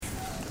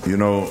You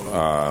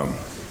know,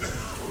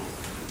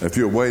 if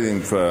you're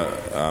waiting for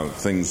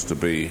things to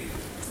be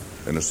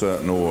in a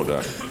certain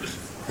order,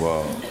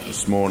 well,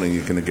 this morning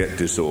you're going to get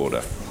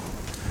disorder.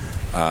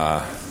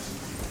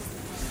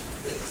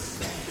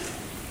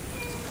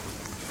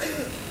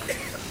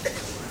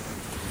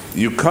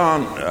 You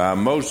can't,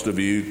 most of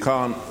you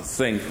can't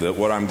think that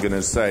what I'm going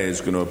to say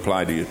is going to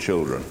apply to your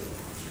children,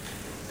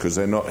 because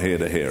they're not here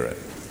to hear it.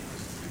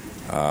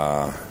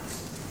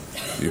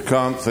 You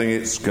can't think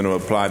it's going to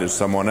apply to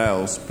someone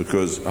else,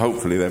 because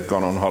hopefully they've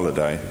gone on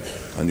holiday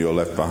and you're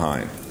left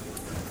behind.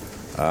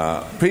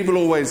 People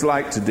always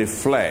like to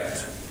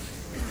deflect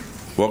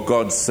what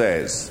God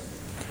says.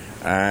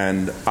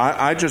 And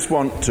I just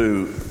want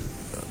to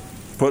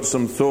put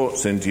some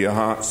thoughts into your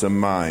hearts and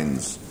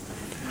minds.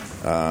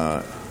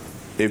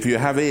 If you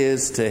have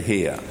ears to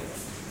hear.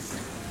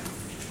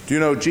 Do you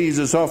know,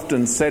 Jesus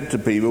often said to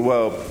people,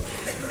 well,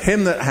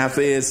 him that hath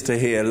ears to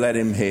hear, let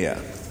him hear.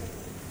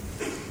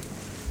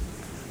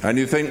 And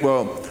you think,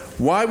 well,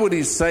 why would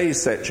he say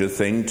such a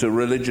thing to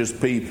religious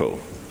people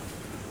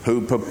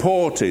who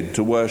purported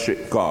to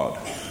worship God?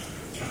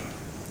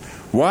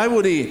 Why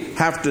would he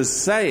have to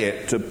say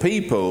it to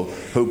people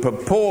who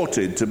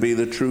purported to be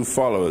the true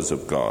followers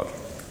of God?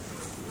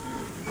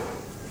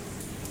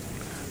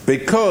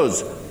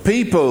 Because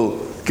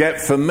people get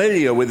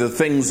familiar with the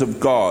things of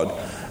God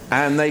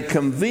and they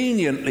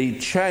conveniently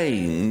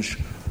change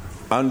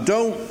and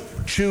don't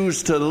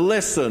choose to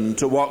listen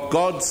to what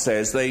God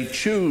says. They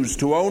choose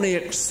to only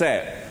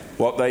accept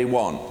what they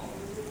want.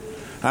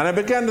 And I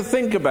began to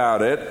think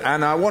about it,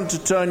 and I want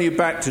to turn you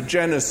back to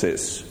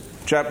Genesis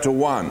chapter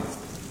 1.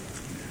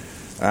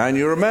 And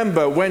you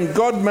remember, when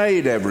God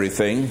made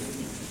everything,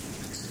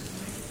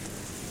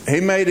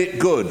 he made it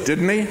good,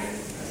 didn't he?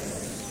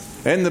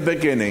 In the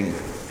beginning,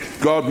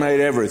 God made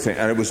everything,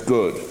 and it was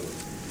good.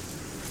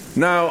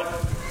 Now,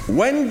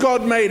 when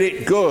God made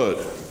it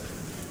good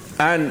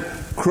and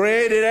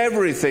created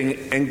everything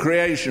in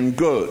creation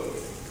good,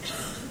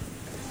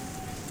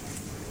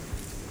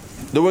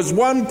 there was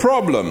one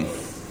problem,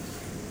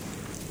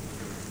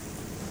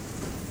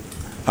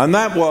 and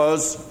that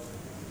was,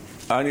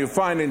 and you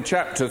find in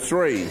chapter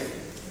 3,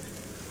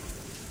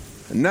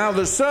 now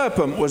the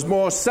serpent was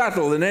more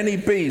subtle than any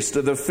beast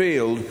of the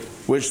field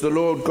which the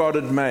Lord God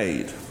had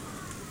made.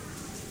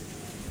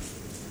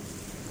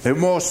 It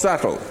was more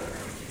subtle.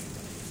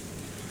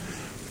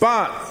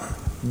 But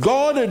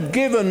God had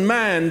given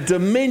man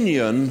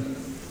dominion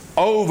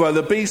over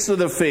the beasts of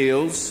the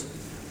fields.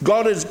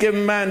 God has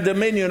given man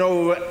dominion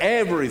over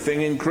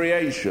everything in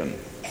creation.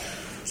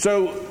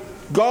 So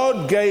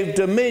God gave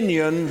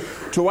dominion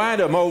to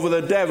Adam over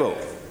the devil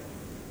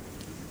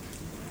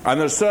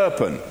and the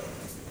serpent.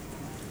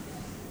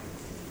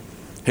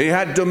 He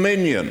had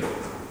dominion.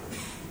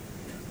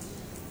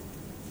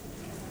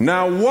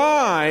 Now,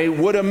 why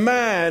would a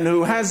man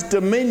who has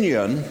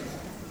dominion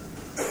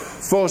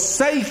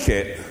forsake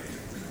it,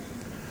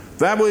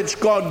 that which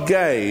God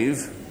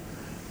gave,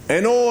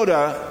 in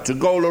order to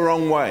go the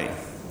wrong way?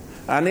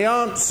 And the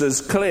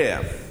answer's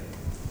clear.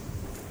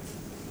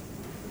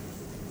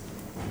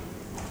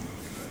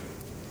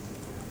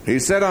 He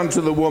said unto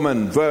the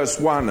woman, verse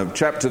 1 of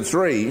chapter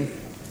 3,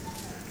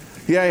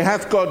 Yea,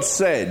 hath God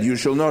said, You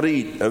shall not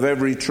eat of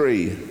every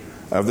tree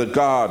of the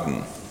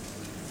garden?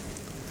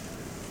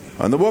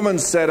 And the woman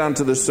said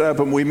unto the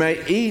serpent, We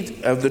may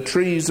eat of the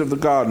trees of the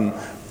garden,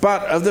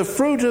 but of the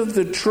fruit of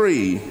the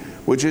tree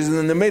which is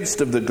in the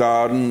midst of the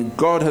garden,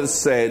 God hath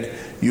said,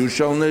 You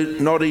shall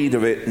not eat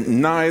of it,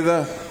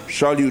 neither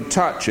shall you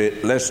touch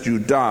it, lest you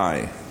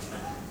die.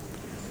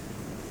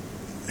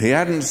 He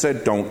hadn't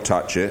said don't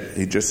touch it,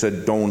 he just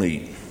said don't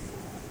eat.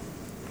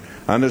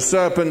 And the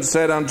serpent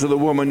said unto the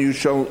woman, You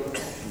shall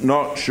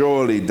not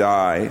surely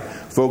die,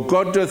 for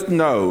God doth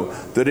know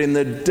that in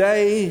the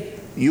day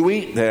you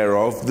eat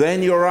thereof,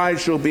 then your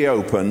eyes shall be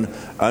open,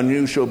 and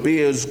you shall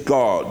be as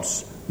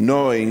gods,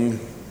 knowing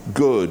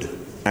good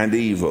and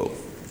evil.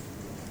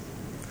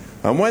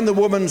 And when the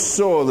woman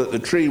saw that the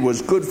tree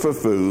was good for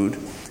food,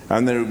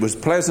 and that it was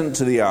pleasant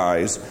to the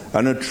eyes,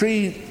 and a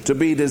tree to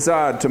be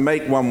desired to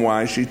make one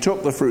wise, she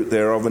took the fruit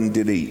thereof and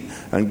did eat,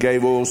 and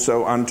gave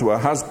also unto her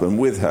husband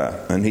with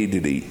her, and he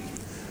did eat.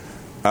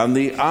 And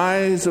the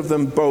eyes of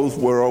them both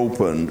were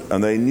opened,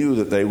 and they knew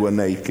that they were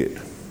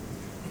naked.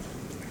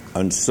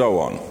 And so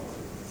on.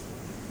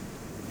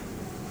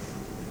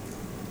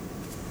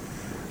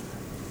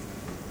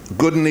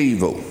 Good and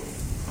evil.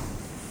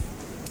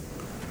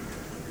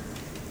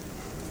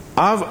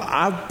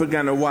 I've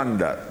begun to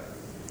wonder,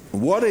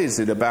 what is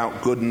it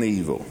about good and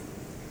evil?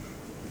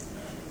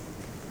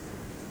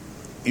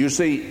 You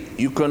see,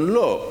 you can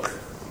look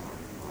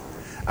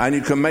and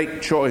you can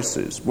make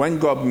choices. When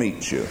God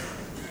meets you,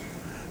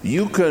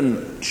 you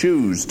can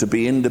choose to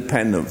be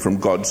independent from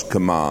God's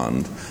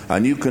command,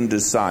 and you can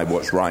decide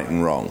what's right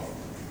and wrong.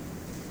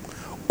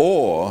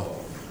 Or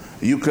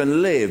you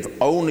can live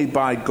only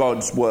by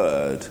God's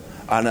word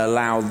and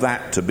allow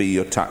that to be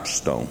your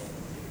touchstone.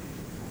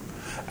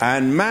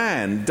 And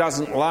man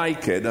doesn't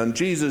like it, and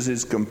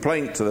Jesus'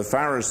 complaint to the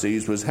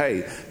Pharisees was,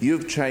 hey,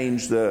 you've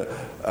changed the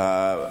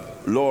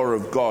law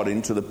of God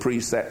into the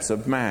precepts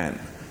of man.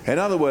 In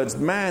other words,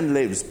 man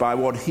lives by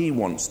what he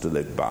wants to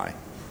live by.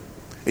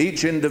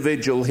 Each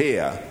individual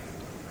here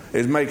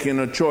is making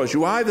a choice.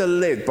 You either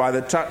live by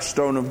the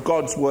touchstone of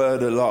God's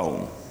word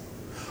alone,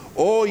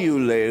 or you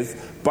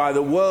live by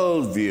the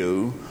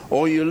worldview,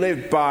 or you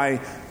live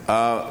by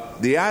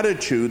the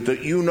attitude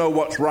that you know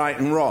what's right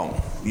and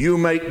wrong. You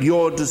make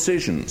your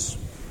decisions.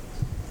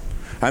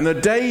 And the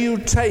day you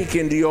take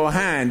into your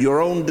hand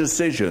your own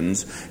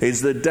decisions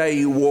is the day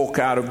you walk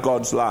out of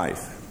God's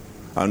life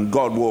and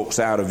God walks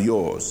out of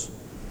yours.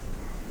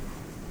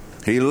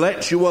 He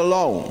lets you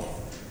alone.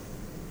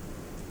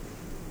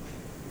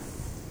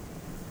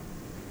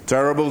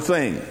 Terrible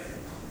thing.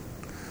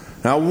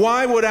 Now,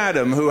 why would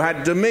Adam, who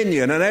had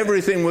dominion and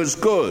everything was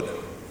good,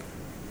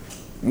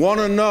 want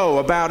to know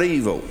about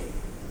evil?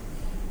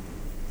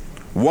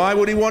 Why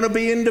would he want to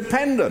be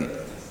independent?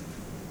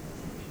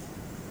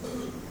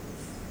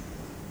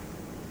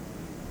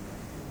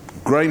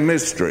 Great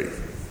mystery.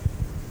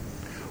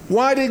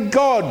 Why did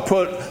God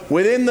put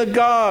within the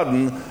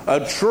garden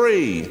a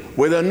tree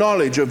with a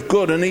knowledge of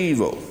good and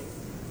evil?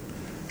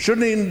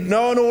 Shouldn't he have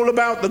known all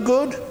about the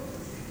good?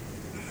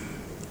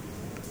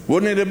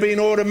 Wouldn't it have been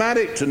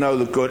automatic to know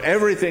the good?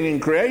 Everything in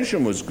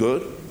creation was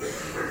good.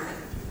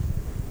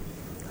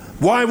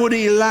 Why would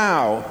he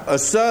allow a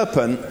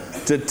serpent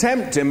to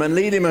tempt him and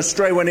lead him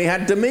astray when he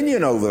had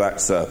dominion over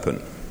that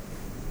serpent?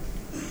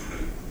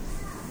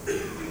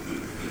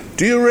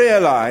 Do you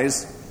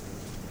realize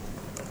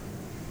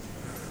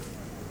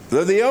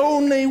that the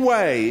only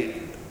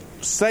way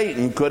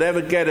Satan could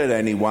ever get at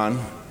anyone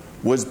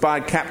was by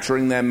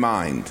capturing their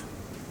mind,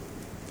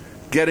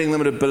 getting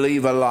them to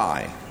believe a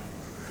lie?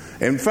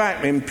 In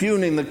fact,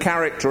 impugning the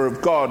character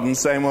of God and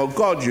saying, well,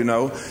 God, you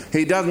know,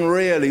 he doesn't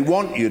really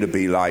want you to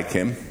be like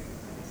him.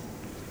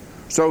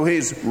 So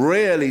he's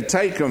really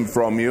taken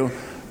from you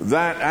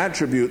that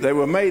attribute. They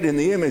were made in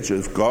the image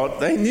of God.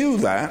 They knew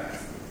that.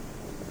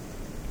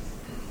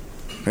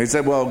 He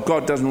said, well,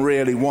 God doesn't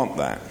really want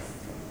that.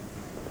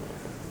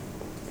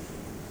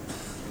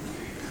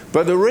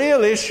 But the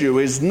real issue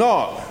is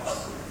not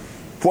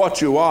what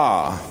you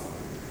are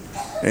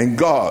in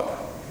God.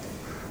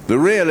 The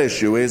real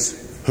issue is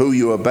who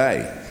you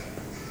obey.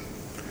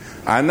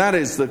 And that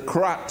is the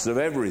crux of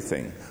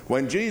everything.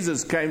 When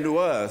Jesus came to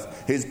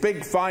earth, his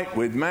big fight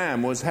with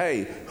man was,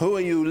 hey, who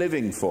are you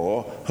living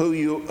for? Who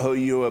are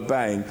you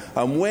obeying?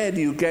 And where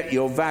do you get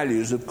your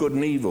values of good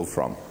and evil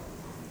from?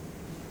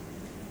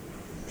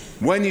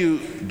 When you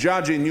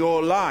judge in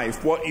your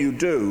life what you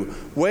do,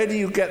 where do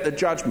you get the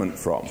judgment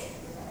from?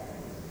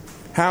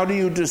 How do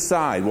you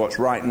decide what's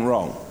right and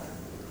wrong?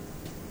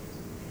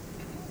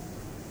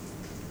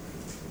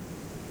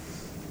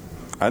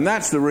 And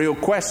that's the real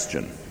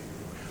question.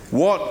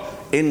 What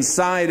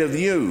inside of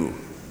you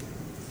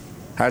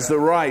has the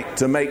right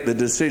to make the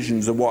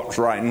decisions of what's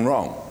right and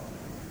wrong?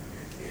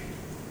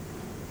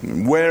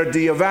 Where do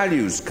your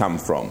values come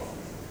from?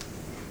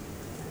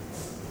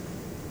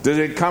 Does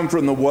it come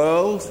from the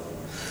world?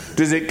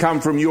 Does it come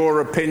from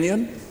your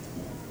opinion?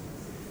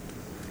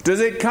 Does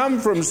it come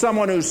from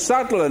someone who's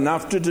subtle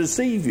enough to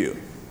deceive you?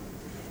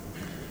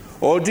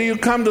 Or do you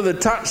come to the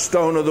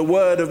touchstone of the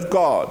Word of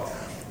God?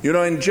 You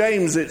know, in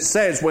James it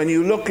says, when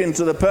you look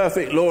into the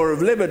perfect law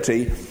of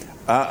liberty,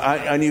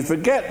 and you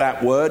forget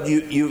that word,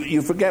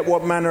 you forget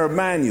what manner of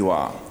man you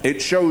are.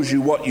 It shows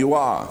you what you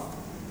are.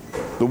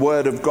 The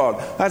Word of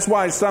God. That's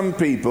why some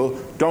people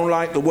don't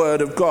like the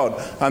Word of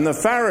God. And the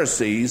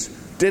Pharisees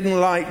didn't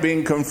like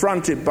being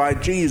confronted by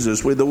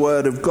Jesus with the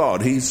Word of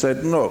God. He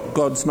said, no,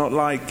 God's not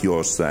like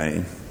you're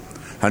saying.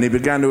 And he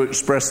began to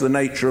express the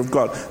nature of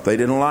God. They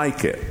didn't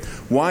like it.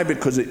 Why?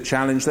 Because it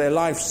challenged their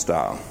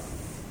lifestyle.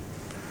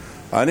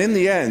 And in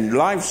the end,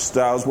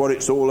 lifestyle is what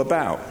it's all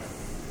about.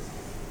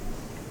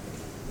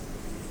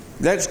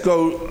 Let's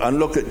go and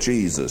look at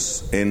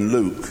Jesus in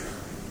Luke.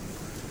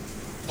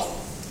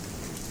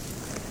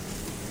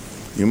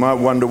 You might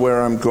wonder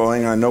where I'm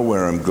going. I know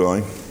where I'm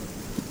going.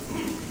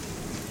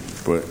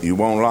 But you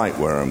won't like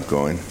where I'm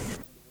going.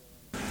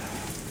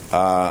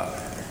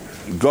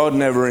 God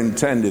never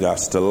intended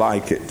us to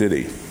like it, did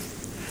he?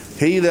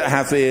 He that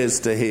hath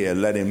ears to hear,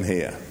 let him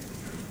hear.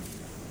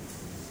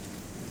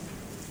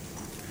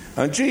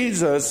 And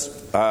Jesus,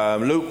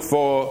 Luke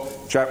 4,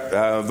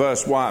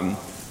 verse 1,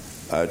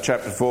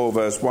 chapter 4,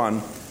 verse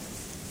 1,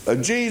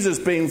 Jesus,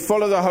 being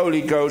full of the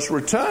Holy Ghost,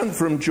 returned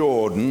from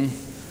Jordan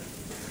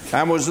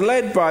and was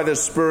led by the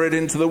Spirit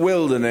into the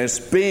wilderness,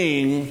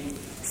 being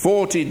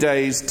 40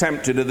 days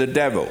tempted of the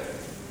devil.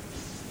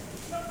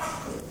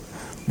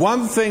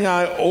 One thing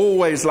I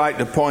always like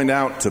to point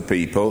out to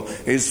people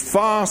is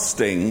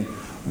fasting.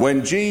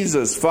 When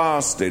Jesus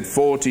fasted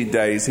 40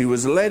 days, he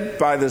was led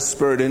by the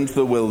Spirit into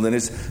the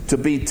wilderness to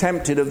be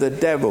tempted of the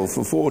devil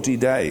for 40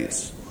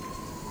 days.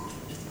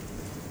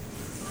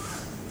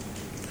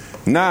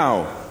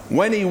 Now,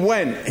 when he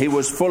went, he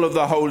was full of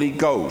the Holy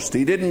Ghost.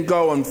 He didn't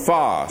go and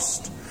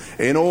fast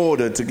in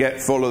order to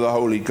get full of the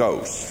Holy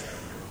Ghost.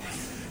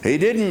 He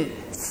didn't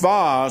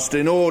fast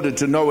in order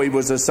to know he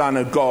was the Son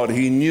of God.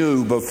 He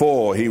knew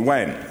before he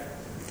went.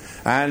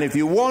 And if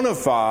you want to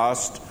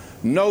fast,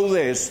 know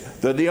this,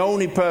 that the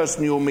only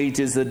person you'll meet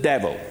is the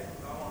devil.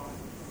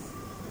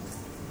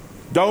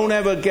 Don't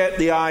ever get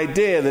the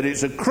idea that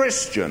it's a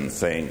Christian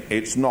thing.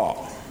 It's not.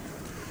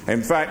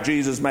 In fact,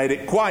 Jesus made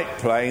it quite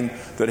plain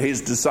that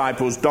his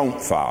disciples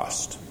don't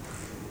fast.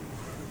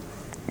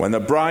 When the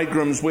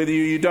bridegroom's with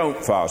you, you don't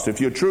fast. If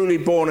you're truly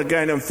born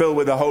again and filled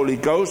with the Holy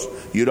Ghost,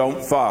 you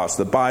don't fast.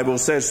 The Bible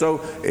says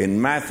so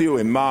in Matthew,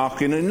 in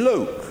Mark, and in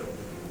Luke.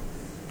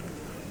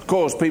 Of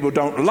course, people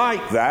don't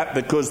like that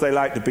because they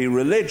like to be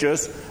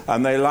religious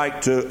and they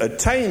like to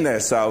attain their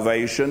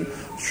salvation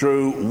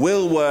through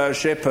will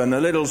worship and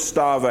a little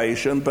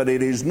starvation, but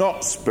it is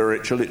not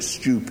spiritual, it's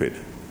stupid.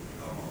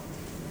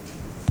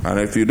 And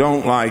if you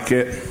don't like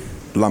it,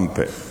 lump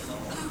it.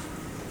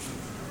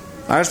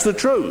 That's the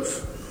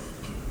truth.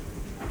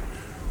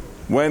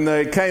 When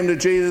they came to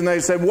Jesus and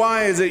they said,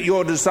 why is it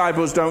your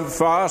disciples don't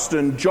fast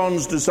and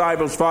John's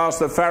disciples fast,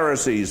 the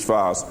Pharisees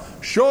fast?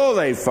 Sure,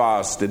 they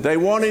fasted. They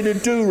wanted to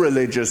do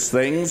religious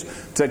things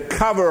to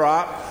cover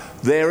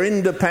up their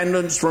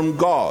independence from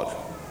God.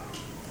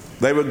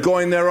 They were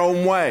going their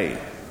own way,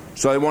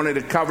 so they wanted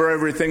to cover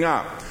everything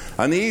up.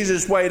 And the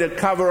easiest way to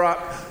cover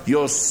up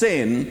your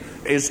sin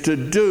is to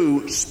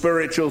do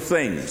spiritual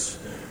things.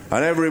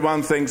 And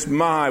everyone thinks,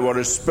 my, what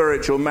a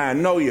spiritual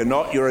man. No, you're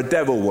not. You're a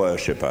devil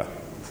worshipper.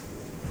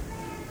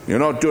 You're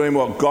not doing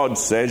what God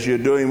says, you're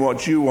doing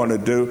what you want to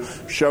do.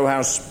 Show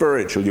how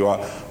spiritual you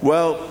are.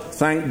 Well,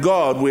 thank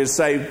God we're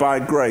saved by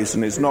grace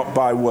and it's not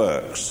by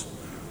works.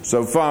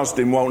 So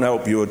fasting won't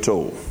help you at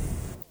all.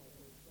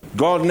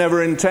 God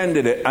never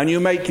intended it, and you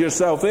make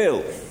yourself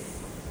ill.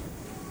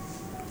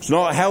 It's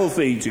not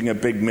healthy eating a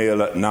big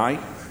meal at night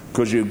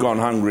because you've gone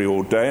hungry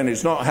all day, and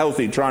it's not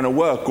healthy trying to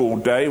work all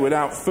day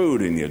without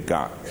food in your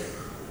gut.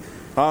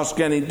 Ask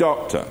any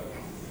doctor.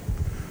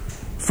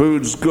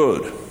 Food's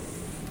good.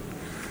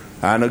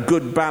 And a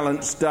good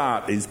balanced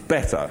diet is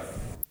better.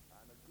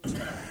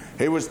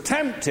 He was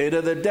tempted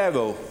of the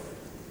devil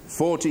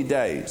 40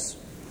 days.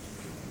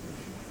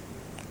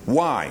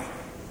 Why?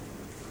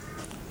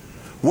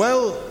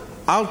 Well,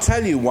 I'll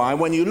tell you why.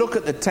 When you look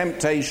at the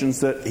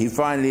temptations that he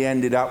finally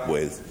ended up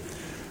with,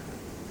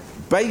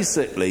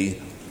 basically,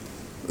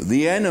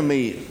 the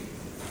enemy,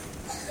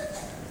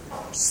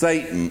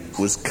 Satan,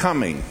 was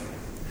coming.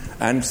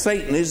 And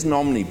Satan isn't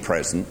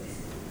omnipresent.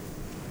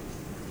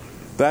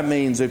 That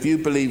means if you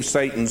believe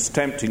Satan's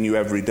tempting you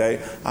every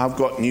day, I've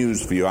got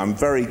news for you. I'm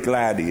very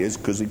glad he is,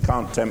 because he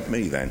can't tempt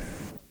me then.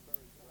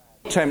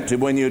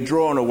 Tempted when you're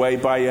drawn away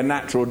by your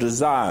natural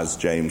desires,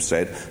 James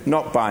said,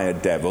 not by a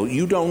devil.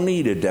 You don't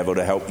need a devil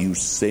to help you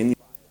sin.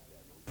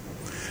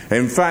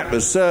 In fact,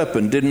 the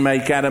serpent didn't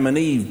make Adam and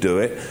Eve do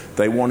it.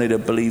 They wanted to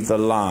believe the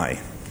lie.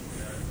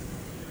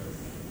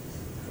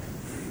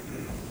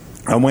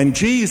 And when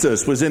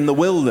Jesus was in the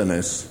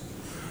wilderness,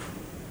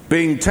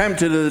 being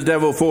tempted of the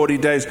devil 40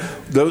 days,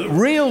 the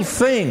real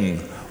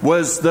thing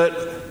was that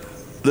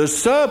the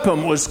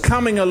serpent was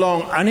coming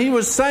along and he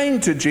was saying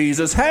to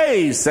Jesus,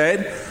 hey, he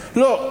said,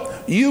 look,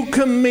 you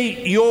can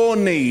meet your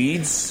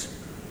needs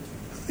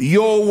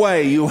your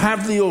way. You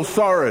have the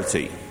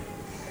authority.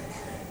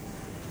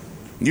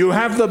 You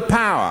have the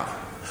power.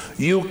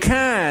 You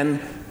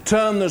can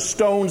turn the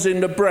stones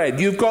into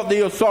bread. You've got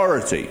the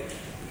authority.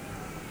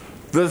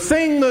 The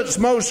thing that's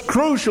most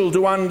crucial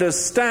to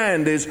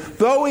understand is,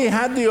 though he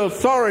had the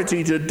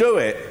authority to do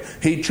it,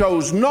 he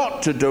chose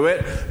not to do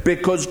it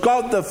because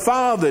God the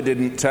Father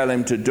didn't tell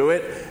him to do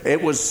it.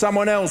 It was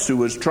someone else who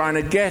was trying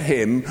to get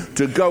him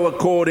to go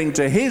according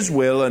to his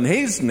will and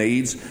his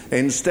needs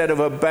instead of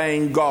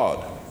obeying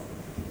God.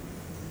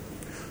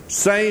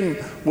 Same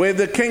with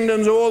the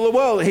kingdoms of all the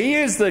world. He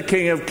is the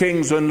King of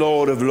kings and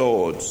Lord of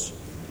lords.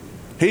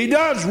 He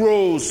does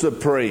rule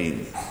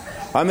supreme.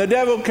 And the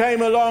devil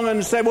came along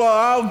and said, well,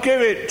 I'll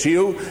give it to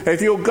you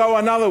if you'll go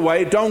another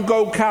way. Don't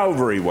go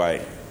Calvary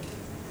way.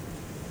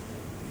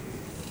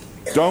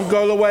 Don't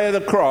go the way of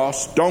the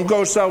cross. Don't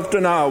go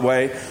self-denial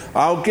way.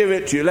 I'll give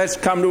it to you. Let's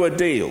come to a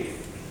deal.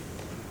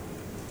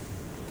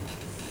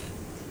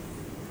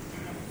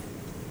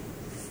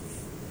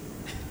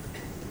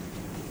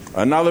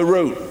 Another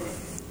route.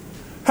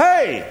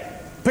 Hey,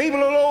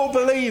 people will all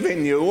believe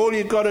in you. All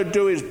you've got to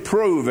do is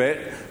prove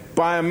it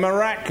by a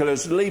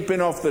miraculous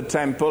leaping off the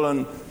temple,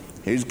 and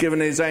he's given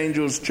his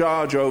angels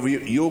charge over you.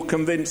 You'll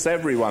convince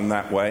everyone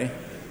that way.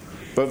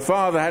 But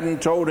Father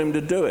hadn't told him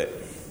to do it.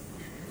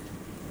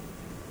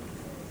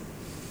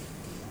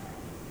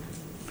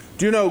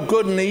 Do you know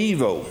good and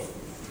evil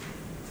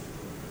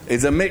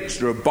is a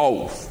mixture of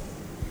both?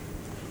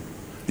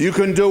 You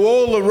can do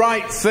all the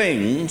right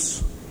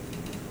things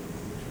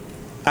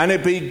and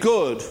it be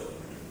good,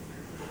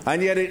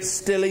 and yet it's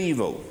still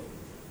evil.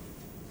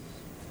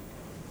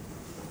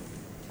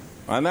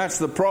 And that's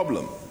the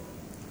problem.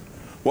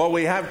 What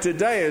we have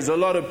today is a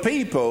lot of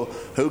people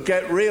who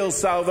get real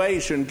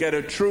salvation, get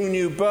a true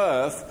new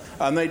birth,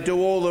 and they do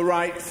all the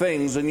right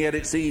things, and yet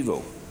it's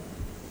evil.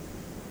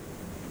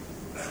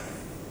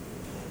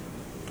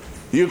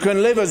 You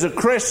can live as a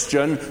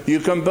Christian, you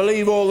can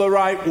believe all the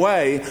right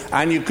way,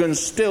 and you can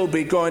still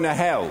be going to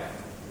hell.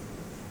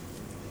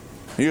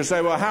 You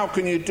say, well, how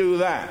can you do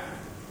that?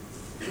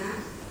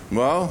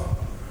 Well,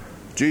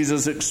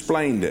 Jesus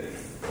explained it.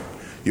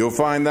 You'll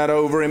find that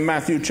over in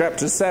Matthew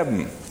chapter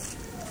 7.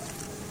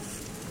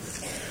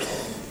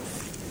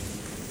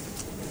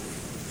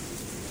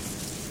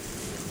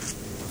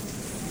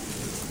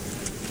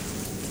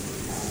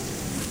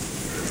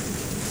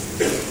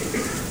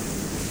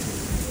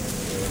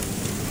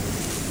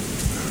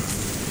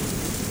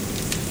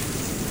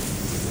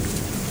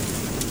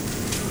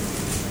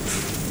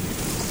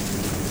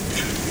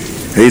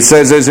 He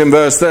says this in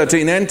verse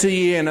 13, enter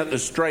ye in at the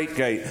strait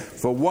gate,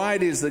 for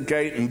wide is the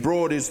gate and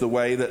broad is the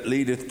way that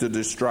leadeth to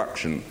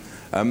destruction,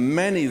 and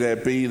many there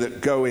be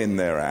that go in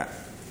thereat.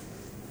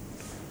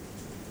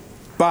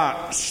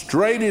 But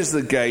strait is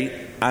the gate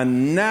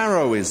and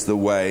narrow is the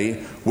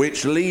way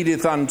which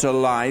leadeth unto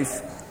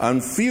life,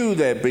 and few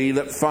there be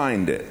that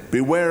find it.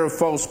 Beware of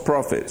false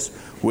prophets,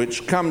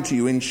 which come to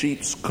you in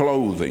sheep's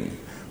clothing,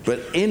 but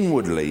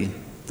inwardly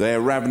they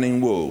are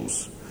ravening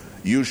wolves.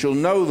 You shall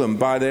know them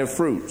by their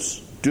fruits.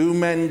 Do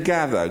men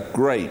gather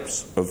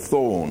grapes of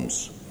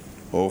thorns,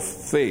 or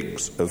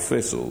figs of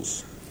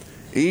thistles?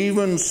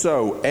 Even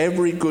so,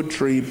 every good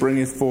tree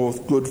bringeth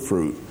forth good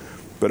fruit,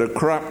 but a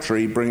corrupt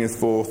tree bringeth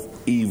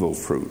forth evil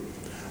fruit.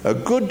 A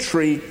good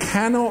tree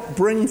cannot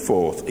bring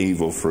forth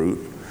evil fruit,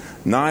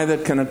 neither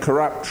can a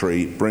corrupt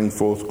tree bring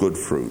forth good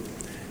fruit.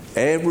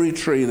 Every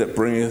tree that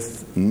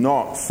bringeth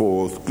not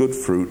forth good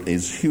fruit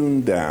is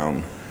hewn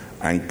down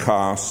and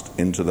cast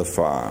into the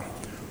fire.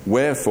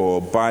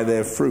 Wherefore, by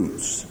their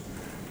fruits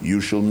you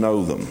shall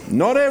know them.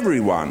 Not every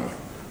one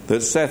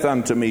that saith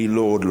unto me,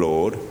 Lord,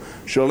 Lord,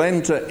 shall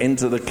enter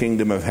into the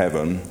kingdom of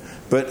heaven,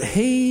 but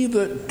he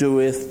that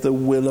doeth the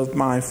will of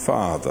my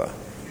Father,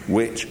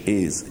 which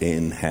is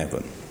in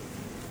heaven.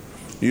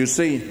 You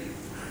see,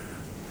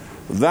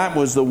 that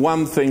was the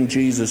one thing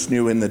Jesus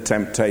knew in the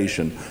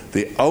temptation.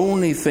 The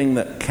only thing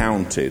that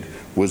counted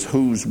was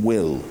whose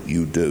will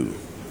you do.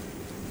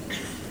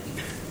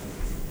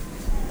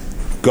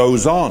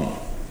 Goes on.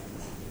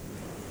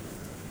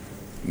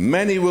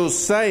 Many will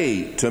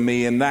say to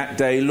me in that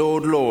day,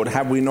 Lord, Lord,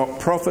 have we not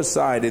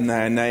prophesied in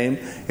thy name?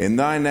 In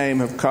thy name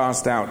have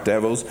cast out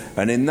devils,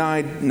 and in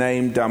thy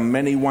name done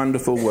many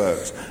wonderful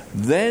works.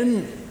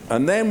 Then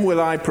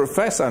will I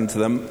profess unto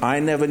them, I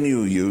never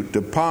knew you.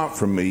 Depart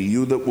from me,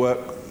 you that work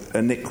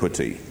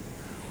iniquity.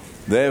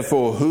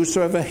 Therefore,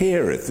 whosoever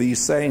heareth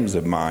these sayings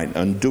of mine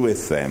and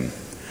doeth them,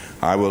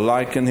 I will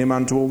liken him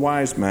unto a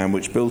wise man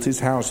which built his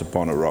house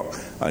upon a rock.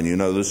 And you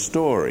know the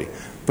story.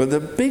 But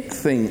the big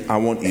thing I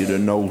want you to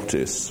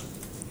notice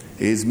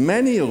is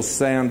many will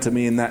say unto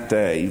me in that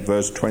day,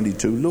 verse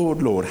 22,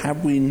 Lord, Lord,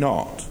 have we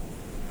not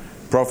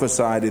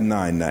prophesied in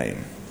thy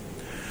name?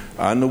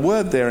 And the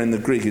word there in the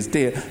Greek is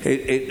dear.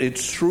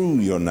 It's through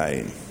your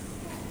name.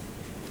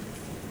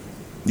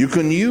 You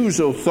can use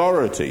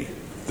authority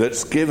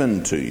that's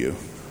given to you.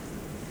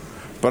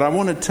 But I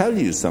want to tell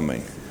you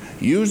something.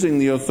 Using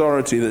the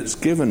authority that's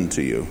given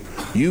to you,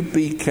 you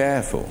be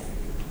careful.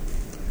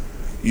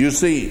 You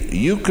see,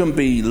 you can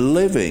be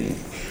living,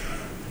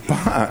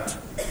 but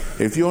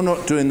if you're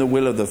not doing the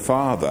will of the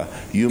Father,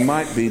 you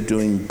might be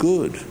doing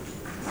good,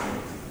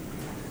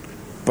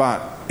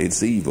 but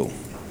it's evil.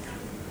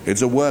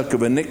 It's a work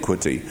of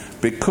iniquity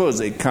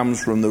because it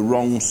comes from the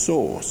wrong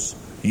source.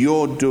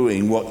 You're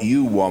doing what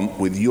you want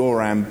with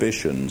your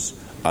ambitions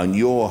and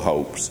your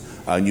hopes,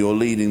 and you're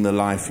leading the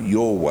life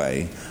your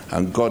way,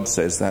 and God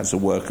says that's a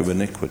work of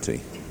iniquity.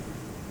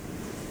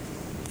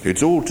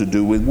 It's all to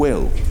do with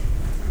will.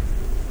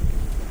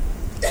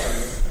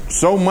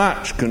 So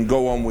much can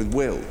go on with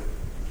will.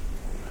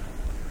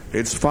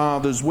 It's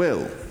Father's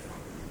will.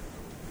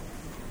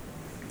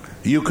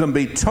 You can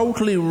be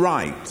totally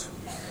right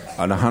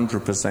and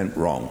 100%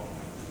 wrong.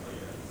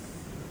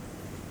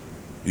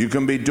 You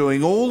can be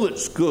doing all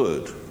that's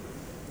good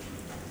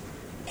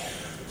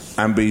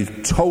and be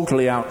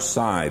totally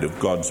outside of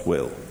God's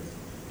will.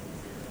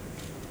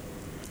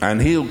 And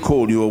he'll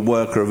call you a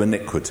worker of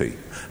iniquity.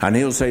 And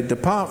he'll say,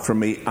 depart from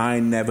me, I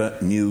never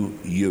knew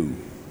you.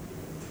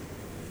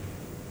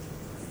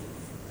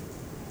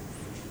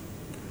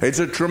 It's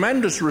a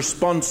tremendous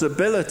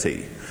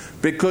responsibility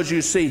because,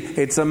 you see,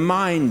 it's a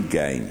mind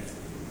game.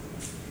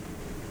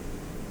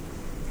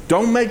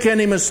 Don't make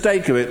any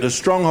mistake of it. The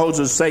strongholds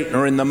of Satan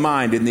are in the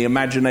mind, in the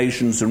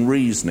imaginations and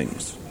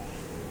reasonings.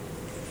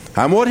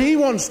 And what he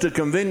wants to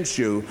convince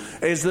you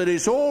is that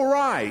it's all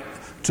right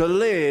to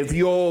live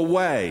your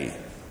way.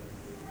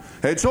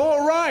 It's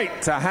all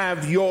right to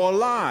have your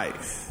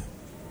life.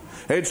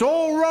 It's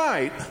all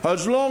right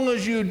as long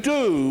as you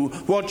do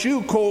what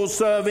you call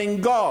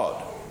serving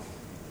God.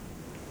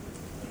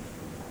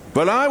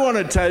 But I want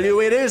to tell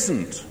you it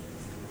isn't.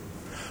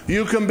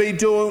 You can be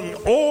doing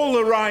all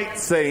the right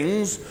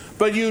things,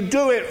 but you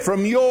do it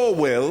from your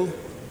will,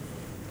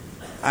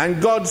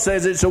 and God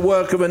says it's a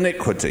work of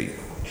iniquity.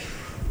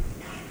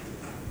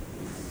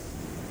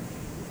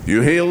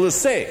 You heal the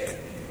sick.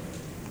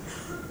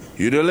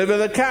 You deliver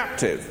the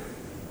captive.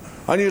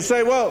 And you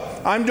say,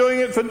 well, I'm doing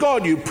it for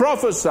God. You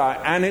prophesy,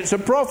 and it's a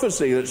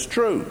prophecy that's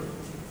true.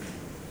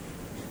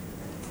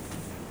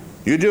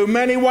 You do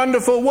many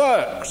wonderful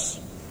works.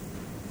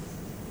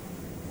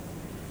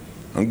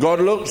 And God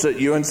looks at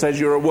you and says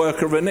you're a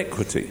worker of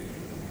iniquity.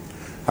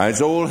 And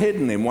it's all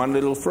hidden in one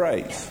little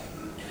phrase.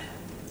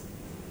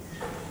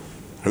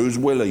 Whose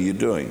will are you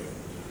doing?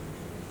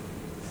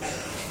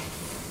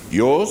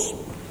 Yours?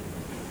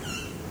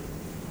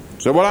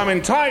 So, well, I'm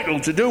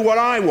entitled to do what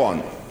I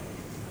want.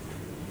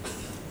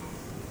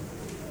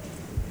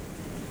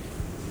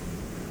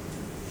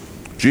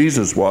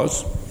 Jesus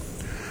was.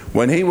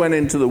 When he went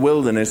into the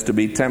wilderness to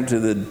be tempted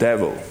of the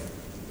devil,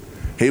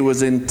 he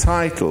was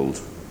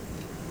entitled,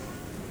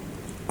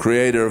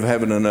 creator of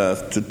heaven and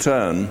earth, to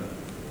turn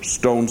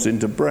stones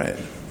into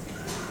bread.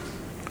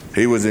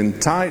 He was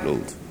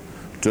entitled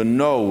to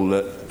know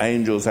that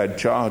angels had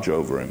charge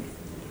over him.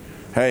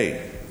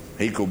 Hey,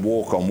 he could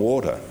walk on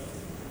water.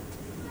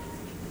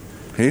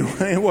 He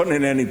wasn't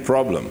in any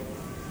problem.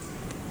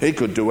 He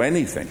could do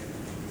anything.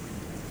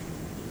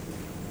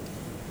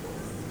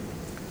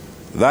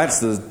 That's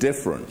the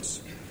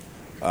difference.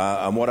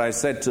 And what I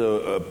said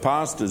to a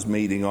pastor's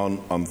meeting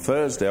on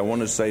Thursday, I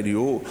want to say to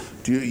you all,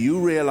 do you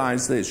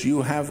realize this?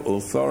 You have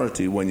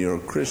authority when you're a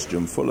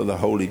Christian full of the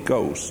Holy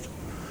Ghost.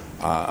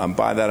 And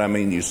by that I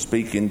mean you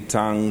speak in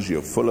tongues,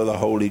 you're full of the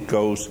Holy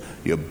Ghost,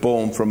 you're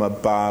born from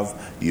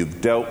above,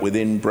 you've dealt with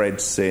inbred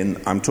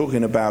sin. I'm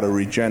talking about a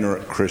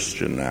regenerate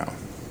Christian now.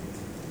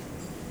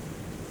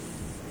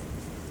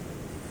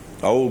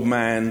 Old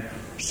man,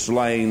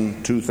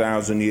 slain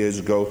 2,000 years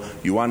ago,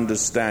 you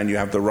understand you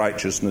have the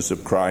righteousness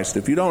of Christ.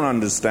 If you don't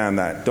understand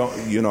that,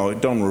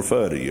 don't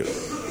refer to you.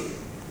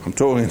 I'm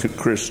talking to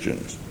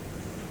Christians.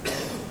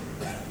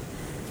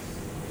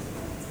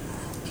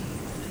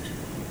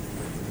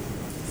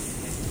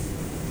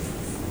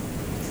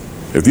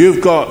 If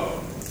you've got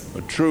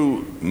a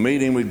true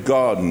meeting with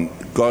God and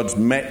God's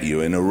met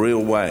you in a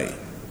real way,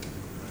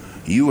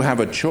 you have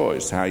a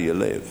choice how you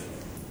live.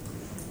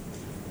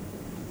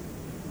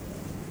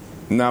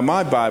 Now,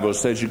 my Bible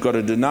says you've got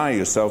to deny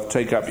yourself,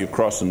 take up your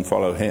cross and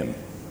follow him.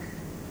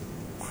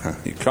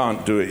 You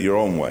can't do it your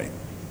own way.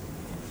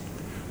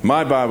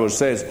 My Bible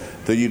says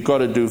that you've got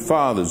to do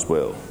Father's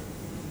will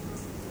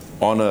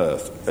on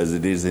earth as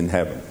it is in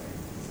heaven.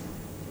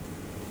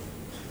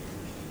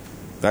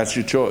 That's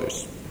your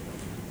choice.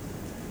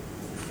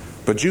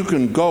 But you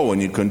can go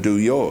and you can do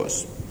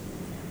yours.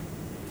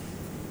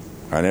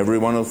 And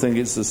everyone will think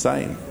it's the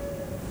same.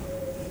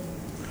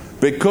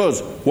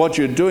 Because what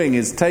you're doing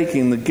is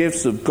taking the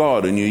gifts of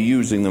God and you're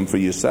using them for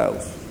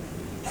yourself.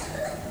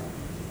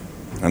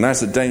 And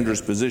that's a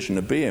dangerous position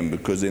to be in,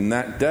 because in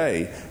that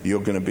day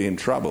you're going to be in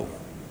trouble.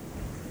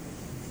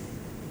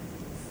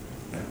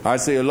 I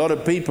see a lot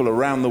of people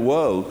around the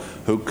world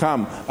who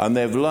come and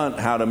they've learnt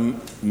how to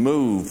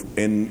move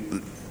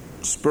in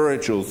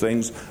spiritual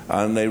things,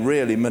 and they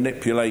really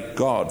manipulate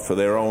God for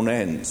their own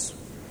ends.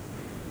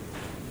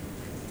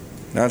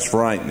 That's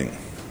frightening,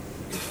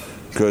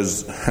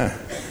 because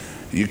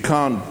you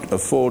can't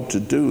afford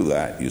to do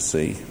that, you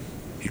see.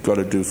 You've got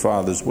to do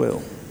Father's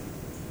will.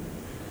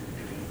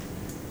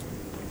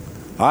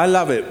 I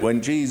love it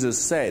when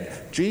Jesus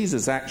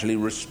actually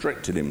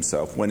restricted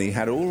himself. When he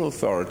had all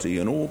authority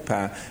and all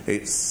power,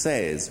 it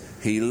says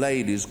he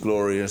laid his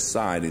glory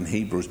aside in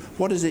Hebrews.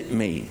 What does it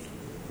mean?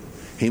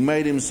 He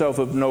made himself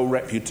of no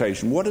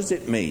reputation. What does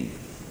it mean?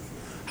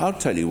 I'll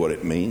tell you what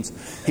it means.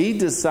 He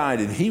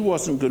decided he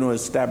wasn't going to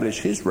establish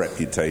his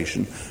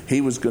reputation.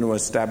 He was going to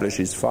establish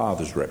his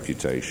Father's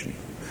reputation.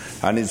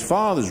 And his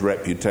Father's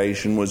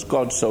reputation was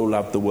God so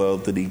loved the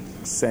world that he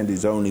sent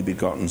his only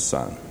begotten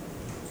Son.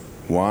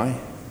 Why?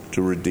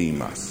 To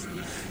redeem us.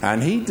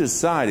 And he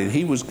decided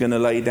he was going to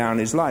lay down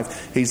his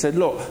life. He said,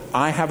 look,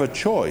 I have a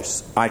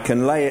choice. I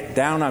can lay it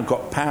down. I've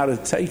got power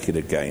to take it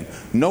again.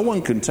 No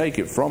one can take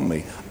it from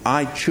me.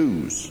 I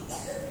choose.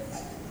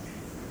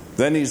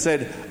 Then he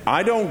said,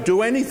 I don't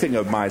do anything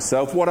of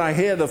myself. What I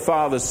hear the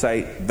Father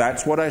say,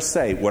 that's what I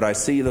say. What I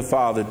see the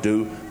Father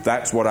do,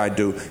 that's what I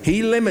do.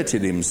 He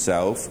limited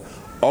himself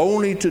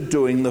only to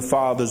doing the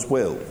Father's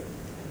will.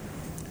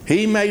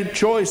 He made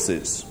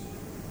choices.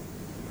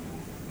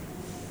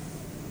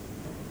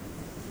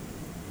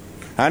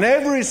 And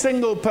every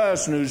single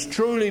person who's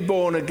truly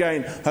born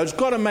again has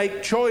got to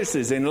make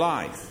choices in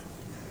life.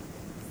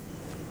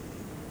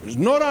 It's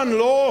not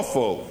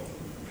unlawful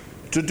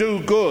to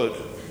do good.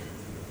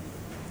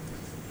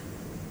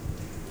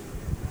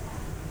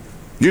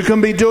 You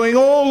can be doing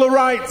all the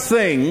right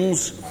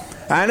things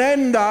and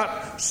end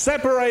up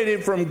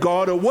separated from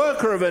God, a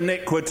worker of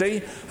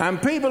iniquity,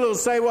 and people will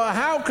say, well,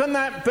 how can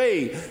that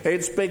be?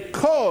 It's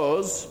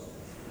because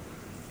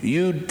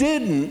you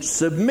didn't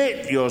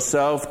submit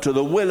yourself to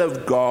the will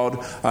of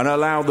God and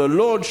allow the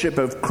Lordship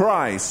of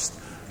Christ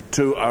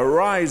to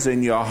arise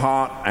in your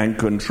heart and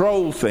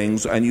control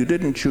things, and you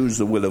didn't choose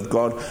the will of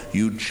God.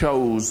 You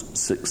chose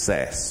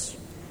success.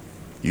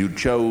 You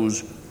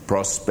chose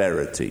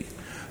prosperity.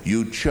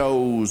 You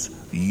chose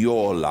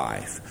your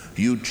life.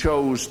 You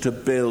chose to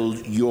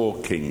build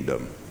your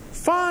kingdom.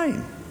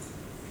 Fine.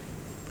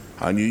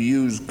 and you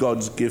use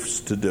God's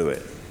gifts to do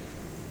it.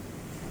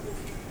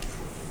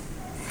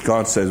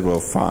 God says,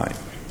 well, fine.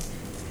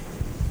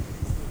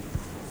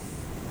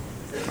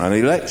 And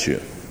he lets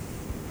you.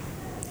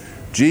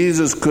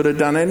 Jesus could have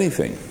done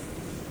anything,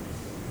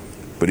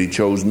 but he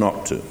chose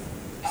not to.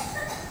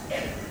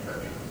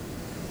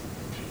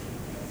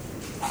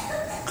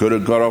 Could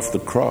have got off the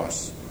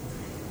cross.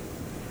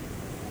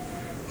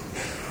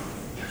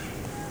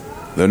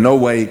 There's no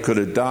way he could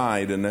have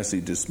died unless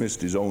he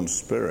dismissed his own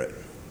spirit.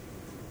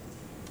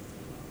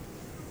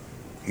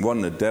 It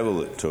wasn't the devil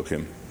that took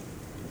him.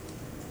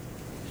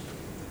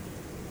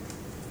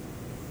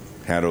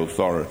 Had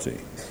authority.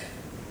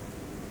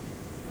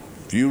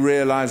 Do you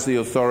realize the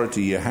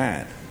authority you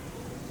had?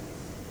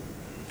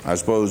 I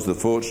suppose the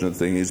fortunate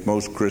thing is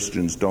most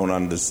Christians don't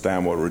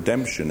understand what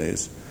redemption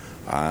is,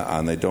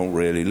 and they don't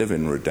really live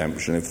in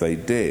redemption. If they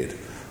did,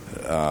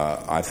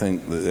 I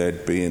think that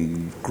they'd be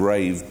in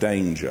grave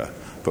danger.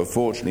 But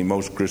fortunately,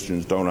 most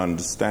Christians don't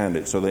understand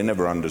it, so they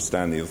never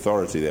understand the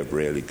authority they've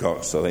really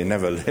got, so they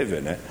never live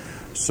in it.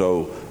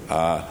 So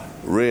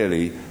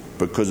really,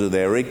 because of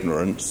their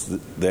ignorance,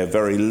 they're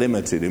very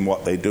limited in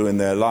what they do in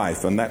their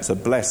life. And that's a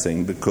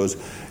blessing, because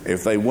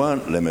if they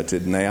weren't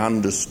limited and they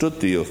understood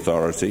the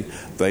authority,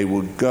 they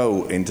would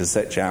go into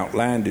such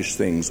outlandish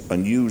things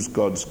and use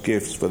God's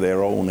gifts for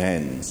their own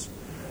ends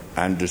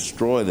and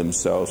destroy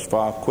themselves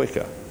far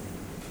quicker.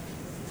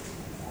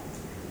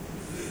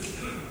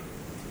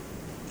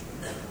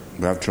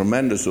 We have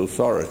tremendous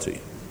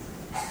authority.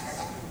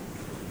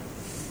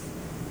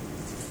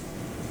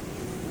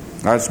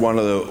 That's one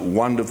of the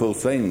wonderful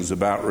things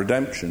about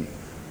redemption.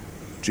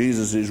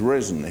 Jesus is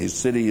risen. He's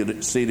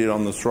seated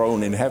on the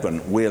throne in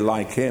heaven. We're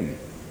like him.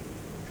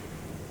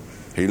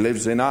 He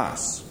lives in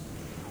us.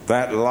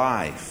 That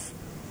life,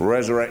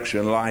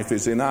 resurrection life,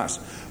 is in us.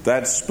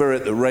 That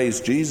spirit that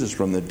raised Jesus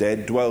from the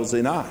dead dwells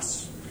in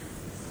us.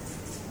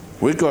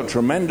 We've got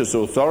tremendous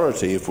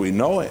authority if we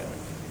know it.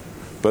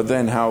 But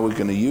then how are we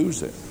going to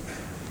use it?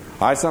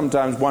 I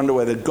sometimes wonder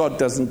whether God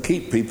doesn't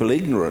keep people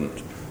ignorant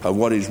of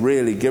what he's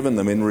really given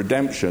them in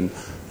redemption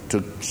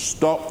to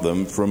stop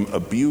them from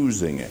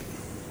abusing it.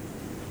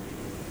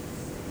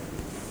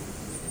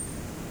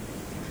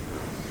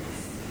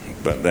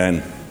 But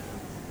then,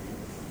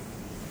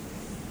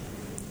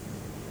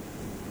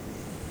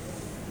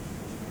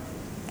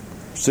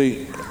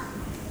 see,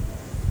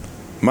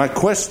 my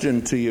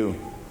question to you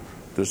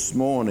this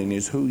morning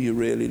is who you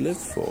really live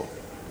for.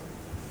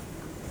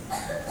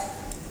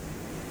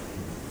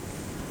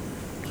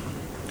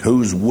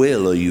 Whose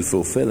will are you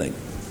fulfilling?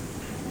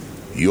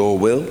 Your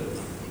will?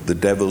 The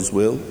devil's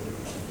will?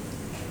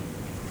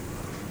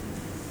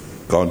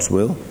 God's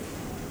will?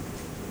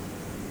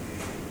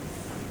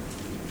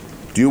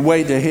 Do you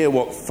wait to hear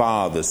what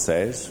Father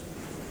says?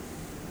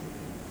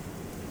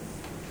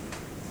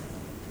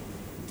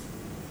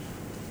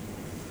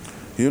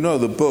 You know,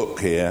 the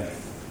book here,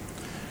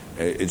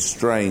 it's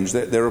strange.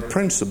 There are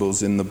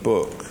principles in the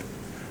book.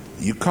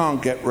 You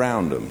can't get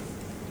round them.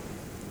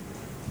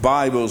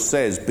 Bible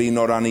says, be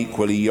not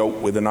unequally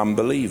yoked with an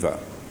unbeliever.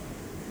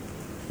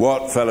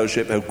 What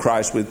fellowship have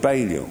Christ with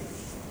Belial?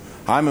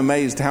 I'm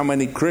amazed how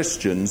many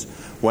Christians,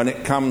 when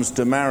it comes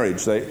to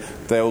marriage,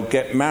 they'll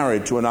get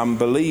married to an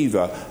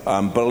unbeliever,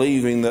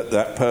 believing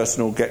that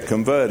person will get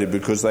converted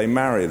because they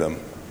marry them.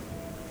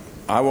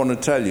 I want to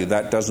tell you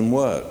that doesn't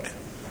work.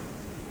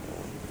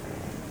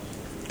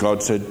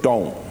 God said,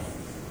 don't.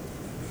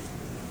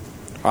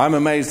 I'm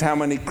amazed how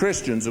many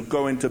Christians will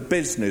go into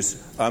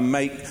business and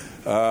make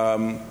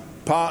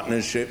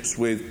partnerships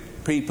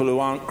with people who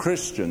aren't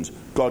Christians.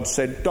 God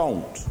said,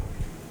 don't.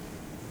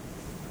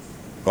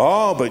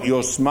 Oh, but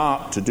you're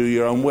smart to do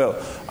your own will.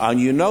 And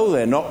you know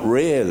they're not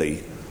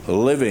really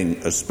living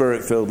a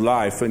spirit-filled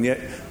life, and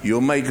yet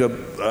you'll make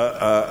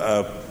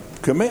a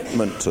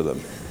commitment to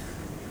them.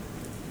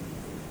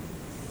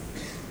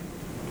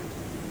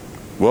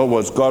 Well,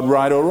 was God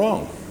right or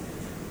wrong?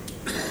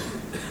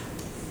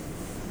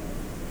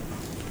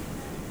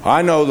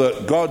 I know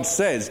that God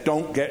says,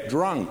 don't get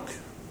drunk.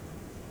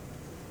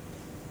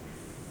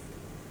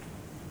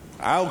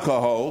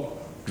 Alcohol,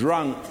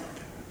 drunk,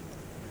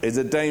 is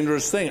a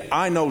dangerous thing.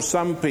 I know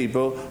some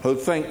people who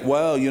think,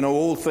 well, you know,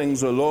 all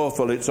things are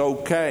lawful, it's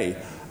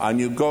okay. And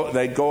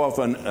they go off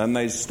and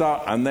they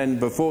start, and then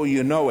before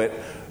you know it,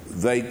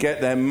 they get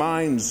their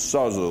minds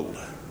sozzled.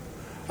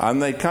 And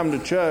they come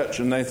to church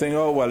and they think,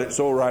 oh, well, it's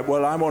all right.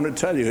 Well, I want to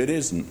tell you, it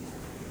isn't.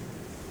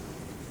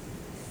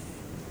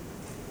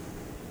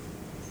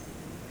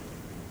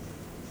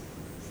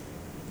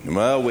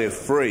 Well, we're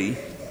free.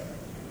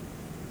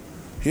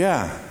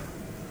 Yeah.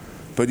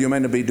 But you're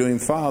meant to be doing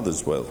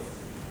Father's will.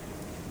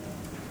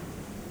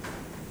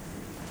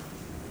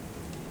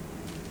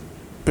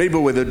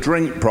 People with a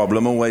drink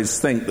problem always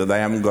think that they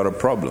haven't got a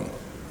problem.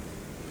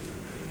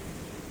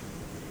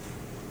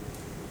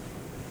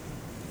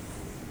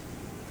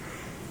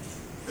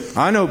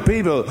 I know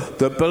people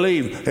that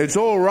believe it's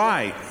all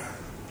right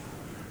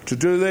to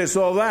do this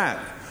or that.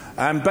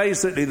 And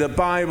basically the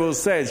Bible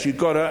says you've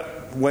got to,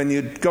 when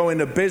you go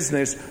into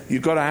business,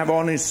 you've got to have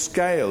honest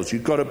scales.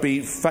 You've got to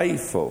be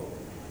faithful.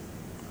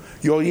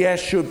 Your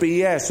yes should be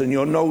yes and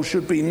your no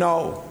should be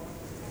no.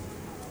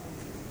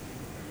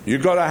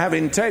 You've got to have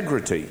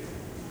integrity.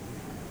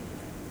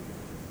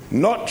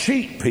 Not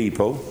cheat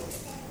people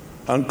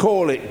and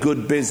call it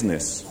good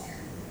business.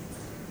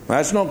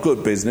 That's not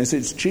good business,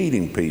 it's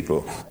cheating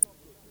people.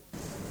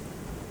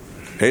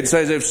 It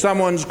says if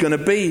someone's going to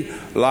be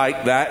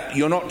like that,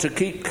 you're not to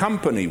keep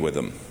company with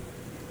them.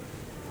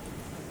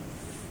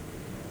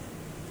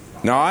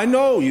 Now I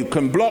know you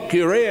can block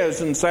your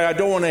ears and say, I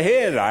don't want to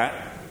hear that.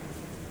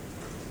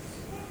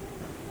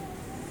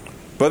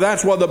 But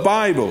that's what the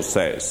Bible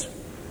says.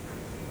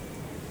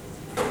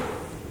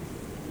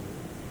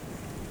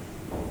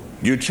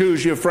 You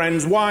choose your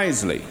friends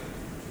wisely.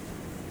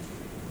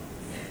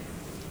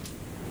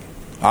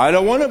 I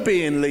don't want to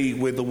be in league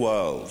with the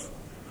world.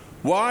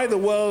 Why? The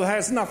world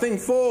has nothing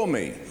for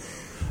me.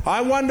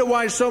 I wonder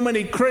why so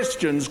many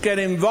Christians get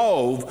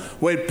involved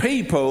with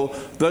people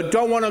that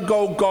don't want to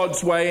go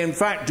God's way, in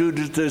fact do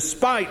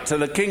despite to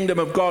the kingdom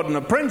of God and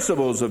the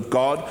principles of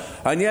God,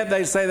 and yet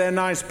they say they're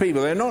nice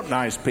people. They're not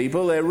nice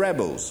people, they're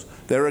rebels.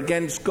 They're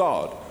against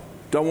God.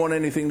 Don't want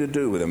anything to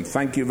do with them.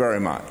 Thank you very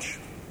much.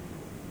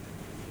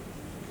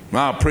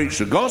 I'll preach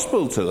the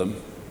gospel to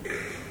them,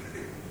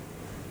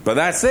 but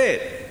that's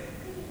it.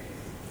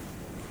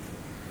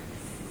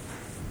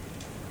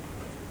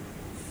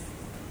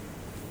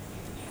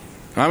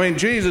 I mean,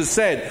 Jesus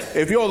said,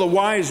 if you're the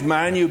wise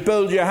man, you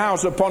build your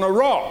house upon a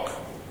rock.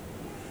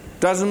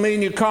 Doesn't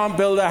mean you can't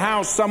build a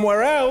house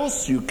somewhere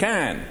else. You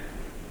can.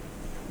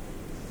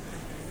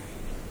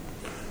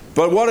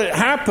 But what it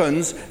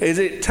happens is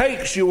it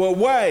takes you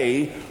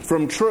away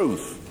from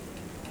truth.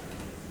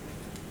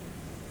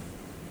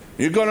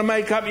 You've got to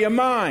make up your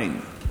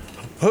mind.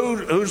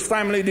 Whose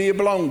family do you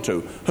belong to?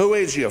 Who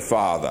is your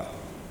father?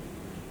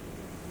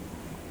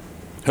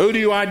 Who do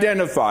you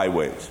identify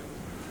with?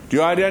 Do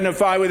you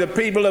identify with the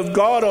people of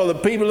God or the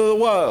people of the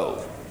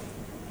world?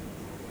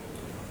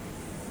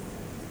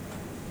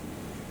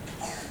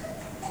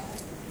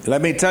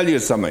 Let me tell you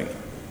something.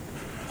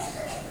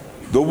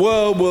 The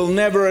world will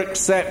never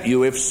accept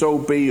you if so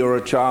be you're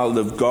a child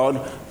of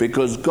God,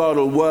 because God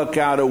will work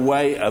out a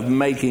way of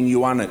making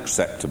you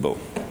unacceptable.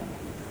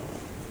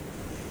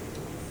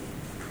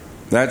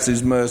 That's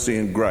His mercy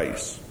and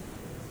grace.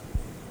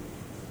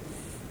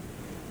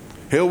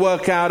 He'll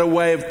work out a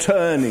way of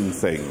turning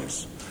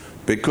things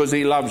because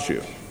He loves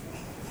you.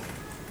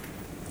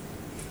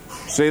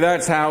 See,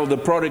 that's how the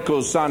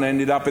prodigal son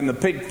ended up in the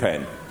pig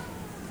pen.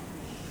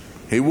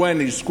 He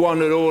went, he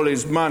squandered all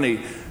his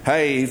money.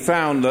 Hey, he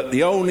found that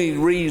the only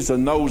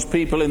reason those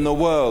people in the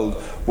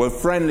world were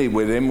friendly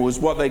with him was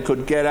what they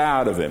could get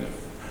out of him.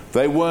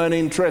 They weren't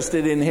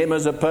interested in him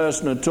as a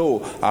person at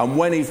all. And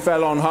when he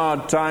fell on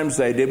hard times,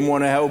 they didn't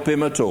want to help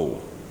him at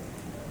all.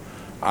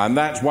 And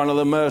that's one of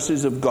the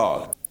mercies of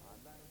God.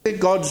 Is it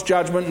God's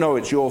judgment? No,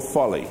 it's your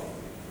folly.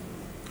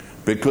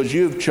 Because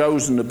you've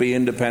chosen to be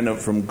independent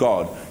from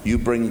God, you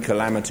bring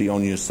calamity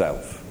on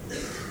yourself.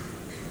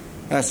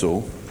 That's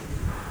all.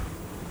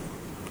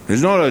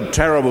 It's not a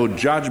terrible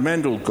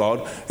judgmental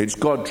God. It's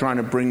God trying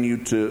to bring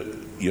you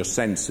to your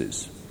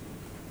senses.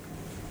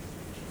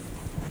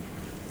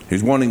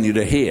 He's wanting you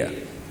to hear,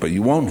 but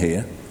you won't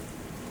hear.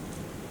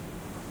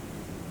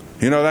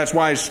 You know, that's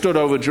why He stood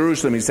over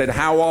Jerusalem. He said,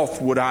 how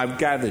oft would I have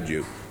gathered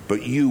you,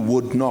 but you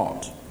would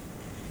not.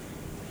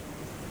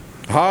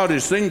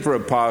 Hardest thing for a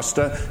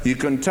pastor, you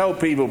can tell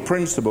people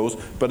principles,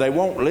 but they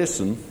won't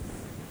listen.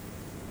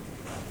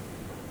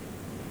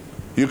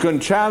 You can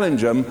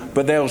challenge them,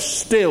 but they'll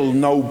still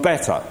know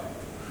better.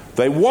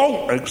 They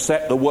won't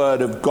accept the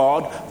word of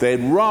God. They'd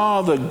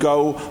rather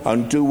go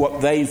and do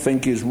what they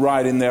think is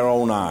right in their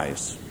own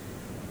eyes.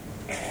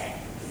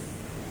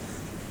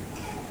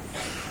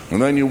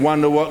 And then you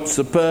wonder what's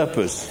the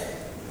purpose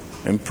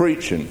in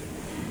preaching.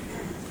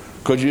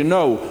 Because you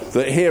know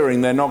that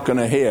hearing they're not going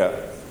to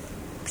hear.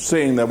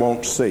 Seeing they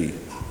won't see.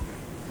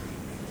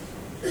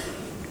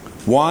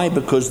 Why?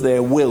 Because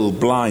their will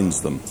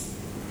blinds them.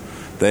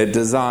 Their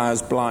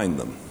desires blind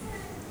them.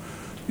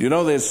 You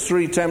know, there's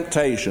 3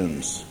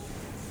 temptations.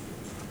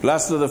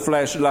 Lust of the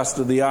flesh, lust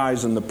of the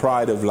eyes, and the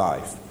pride of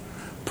life.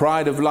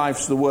 Pride of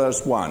life's the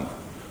worst one.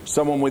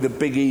 Someone with a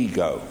big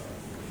ego.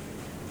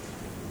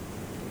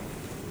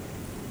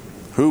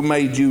 Who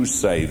made you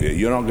Savior?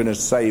 You're not going to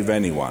save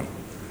anyone.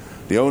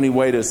 The only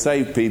way to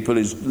save people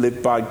is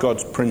live by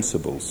God's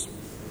principles.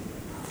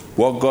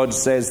 What God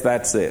says,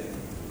 that's it.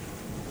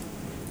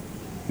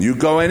 You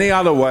go any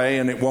other way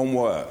and it won't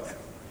work.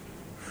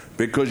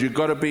 Because you've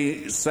got to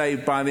be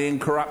saved by the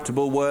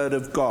incorruptible word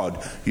of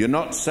God. You're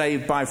not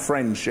saved by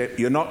friendship.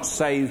 You're not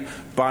saved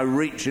by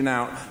reaching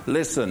out.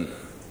 Listen.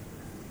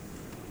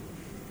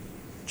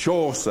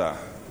 Chaucer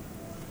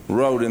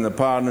wrote in the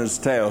Pardoner's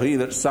Tale, he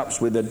that sups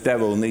with the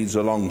devil needs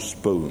a long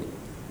spoon.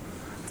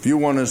 If you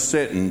want to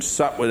sit and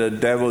sup with the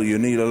devil, you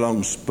need a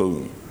long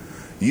spoon.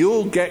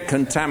 You'll get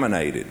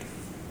contaminated.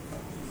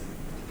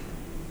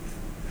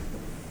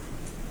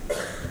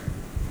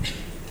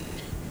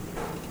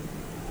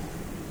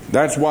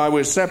 That's why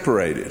we're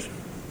separated.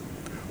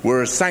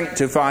 We're a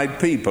sanctified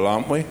people,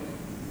 aren't we?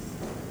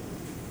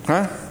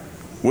 Huh?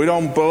 We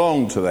don't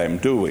belong to them,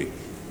 do we?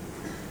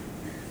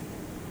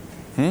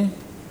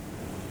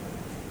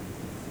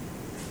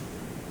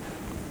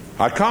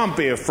 I can't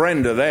be a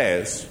friend of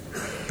theirs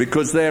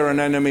because they're an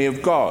enemy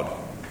of God.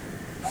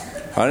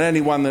 And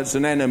anyone that's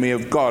an enemy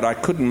of God, I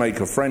couldn't make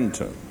a friend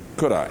to,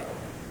 could I?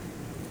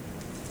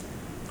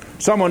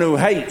 Someone who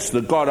hates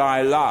the God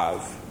I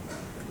love,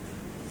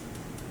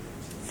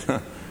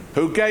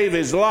 who gave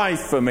his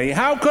life for me,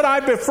 how could I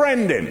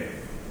befriend him?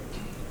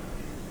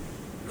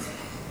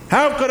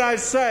 How could I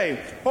say,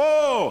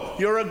 oh,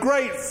 you're a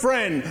great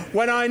friend,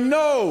 when I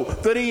know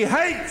that he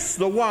hates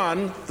the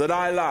one that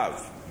I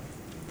love?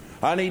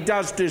 And he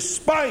does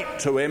despite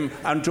to him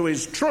and to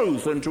his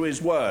truth and to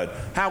his word.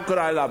 How could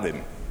I love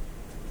him?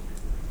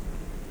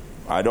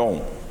 I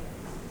don't.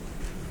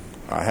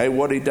 I hate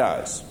what he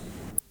does.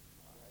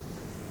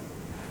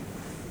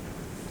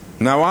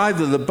 Now,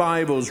 either the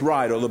Bible's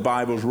right or the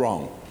Bible's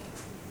wrong.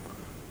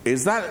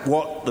 Is that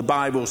what the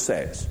Bible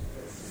says?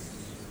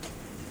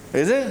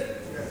 Is it?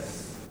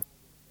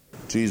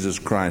 Jesus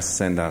Christ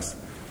sent us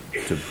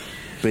to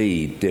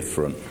be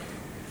different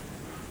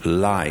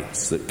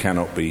lights that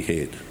cannot be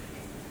hid.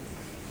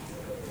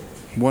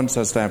 He wants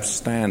us to have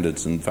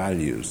standards and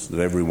values that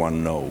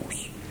everyone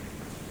knows.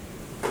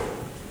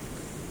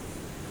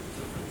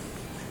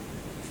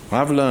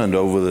 I've learned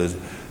over the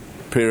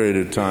period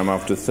of time,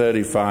 after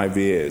 35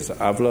 years,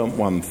 I've learned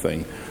one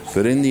thing,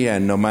 that in the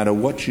end, no matter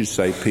what you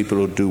say, people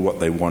will do what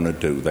they want to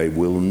do. They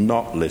will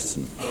not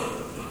listen.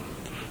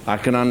 I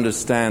can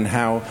understand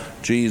how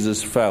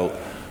Jesus felt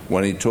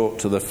when he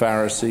talked to the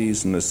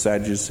Pharisees and the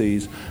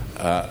Sadducees.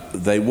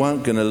 They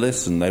weren't going to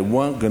listen. They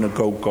weren't going to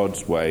go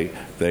God's way.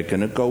 They're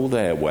going to go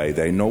their way.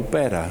 They know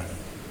better.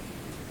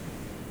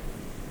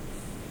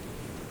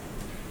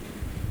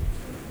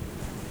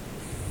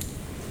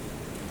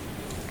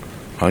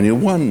 And you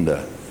wonder,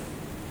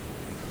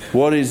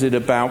 what is it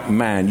about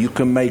man? You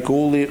can make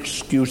all the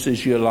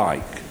excuses you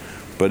like,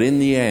 but in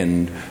the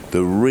end,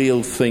 the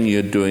real thing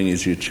you're doing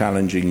is you're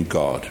challenging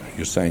God.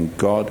 You're saying,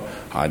 God,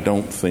 I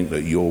don't think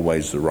that your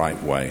way's the right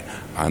way.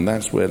 And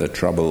that's where the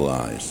trouble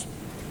lies.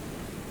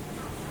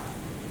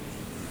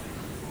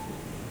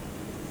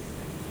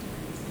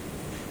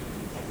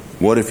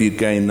 What if you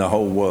gain the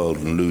whole world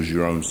and lose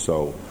your own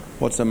soul?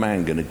 What's a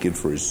man going to give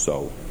for his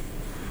soul?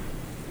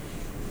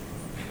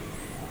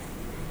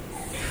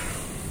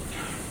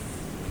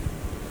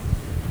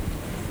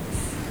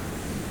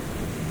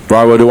 If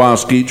I were to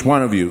ask each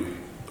one of you,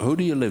 who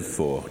do you live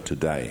for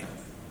today?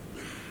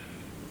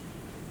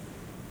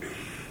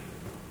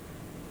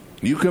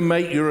 You can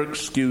make your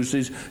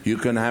excuses. You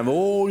can have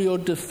all your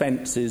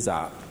defenses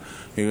up.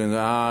 You can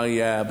say,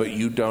 yeah, but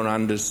you don't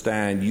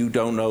understand. You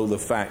don't know the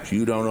facts.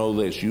 You don't know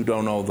this. You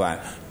don't know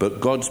that. But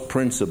God's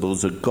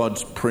principles are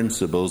God's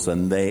principles,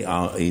 and they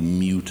are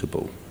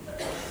immutable.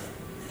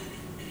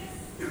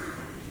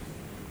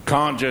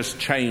 Can't just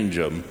change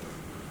them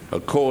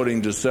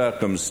according to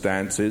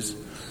circumstances.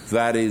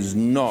 That is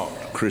not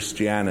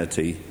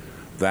Christianity.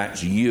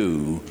 That's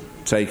you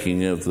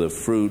taking of the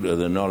fruit of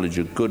the knowledge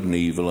of good and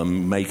evil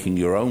and making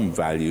your own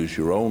values,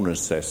 your own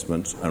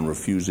assessments, and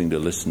refusing to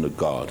listen to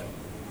God.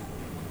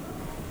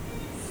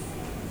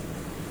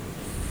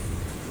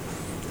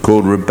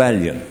 Called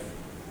rebellion.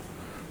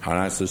 And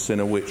that's the sin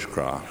of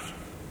witchcraft.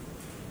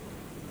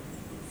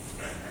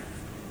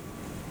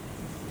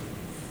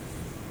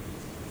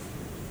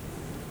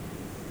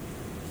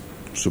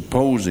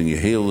 Supposing you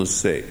heal the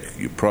sick,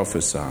 you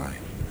prophesy,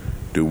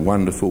 do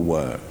wonderful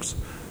works,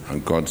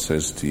 and God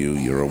says to you,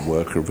 you're a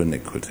worker of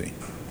iniquity.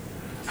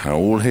 And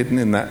all hidden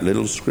in that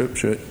little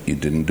scripture, you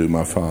didn't do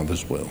my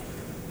Father's will.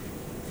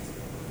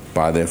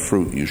 By their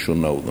fruit you shall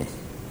know them.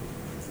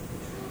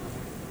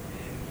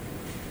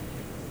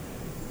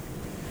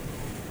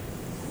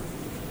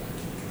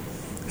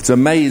 It's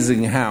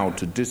amazing how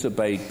to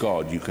disobey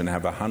God you can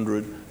have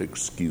 100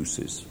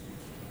 excuses.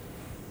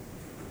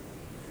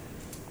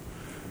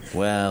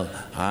 Well,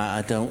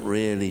 I don't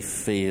really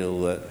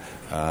feel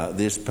that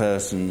this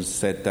person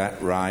said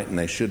that right, and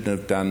they shouldn't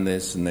have done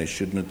this and they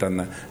shouldn't have done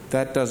that.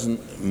 That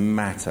doesn't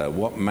matter.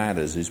 What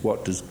matters is,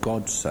 what does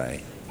God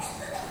say?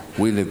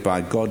 We live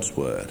by God's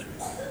word.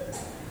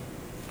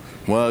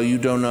 Well, you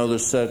don't know the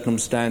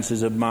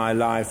circumstances of my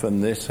life,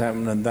 and this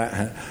happened and that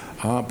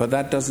happened. But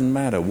that doesn't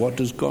matter. What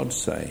does God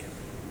say?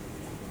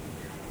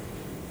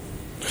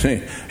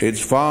 See,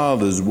 it's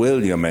Father's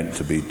will you're meant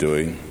to be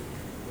doing,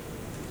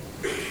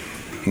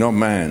 not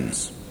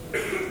man's.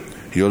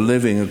 You're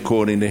living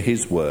according to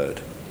his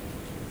word.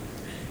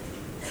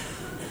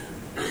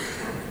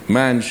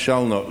 Man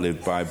shall not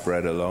live by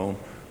bread alone,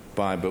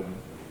 but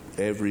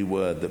every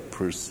word that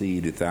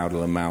proceedeth out of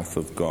the mouth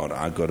of God.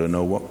 I've got to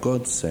know what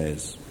God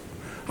says.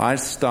 I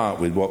start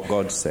with what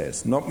God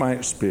says, not my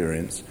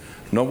experience,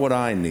 not what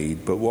I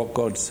need, but what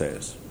God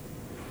says.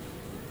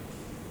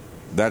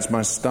 That's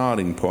my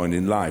starting point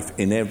in life,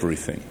 in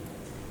everything.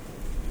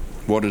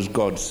 What does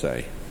God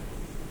say?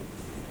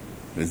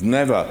 It's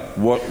never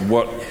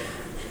what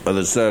are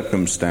the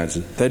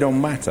circumstances? They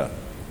don't matter.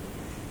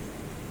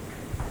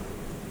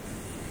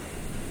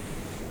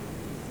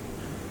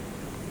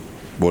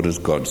 What does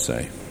God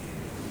say?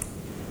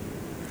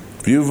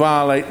 If you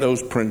violate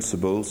those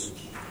principles,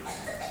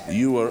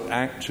 you are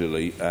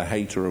actually a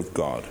hater of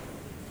God.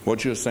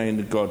 What you're saying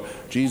to God,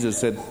 Jesus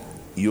said,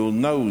 you'll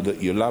know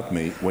that you love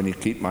me when you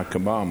keep my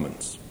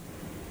commandments.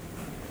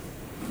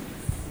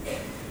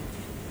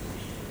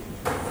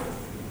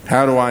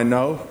 How do I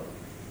know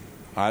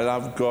I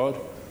love God?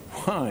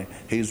 Why?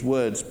 His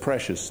word's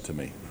precious to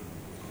me.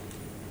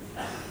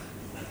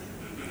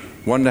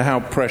 Wonder how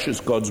precious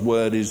God's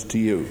word is to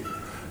you.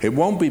 It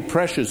won't be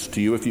precious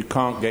to you if you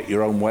can't get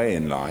your own way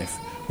in life.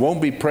 It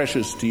won't be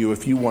precious to you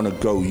if you want to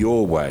go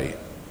your way.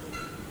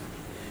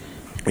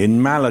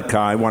 In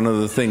Malachi, one of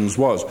the things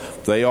was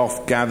they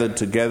oft gathered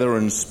together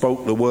and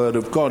spoke the word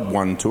of God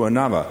one to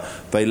another.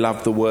 They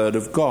loved the word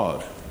of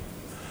God.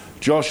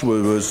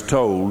 Joshua was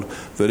told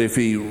that if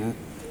he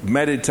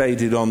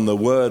meditated on the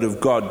word of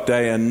God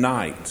day and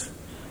night,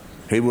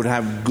 he would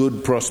have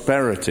good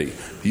prosperity.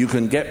 You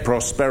can get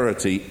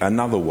prosperity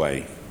another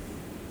way.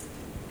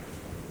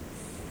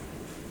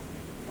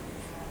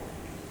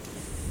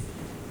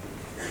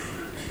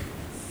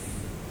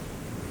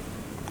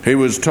 He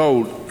was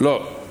told,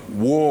 look,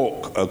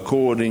 walk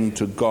according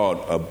to God,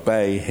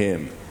 obey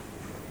him.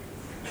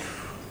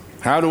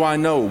 How do I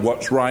know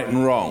what's right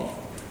and wrong?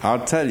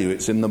 I'll tell you,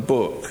 it's in the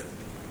book.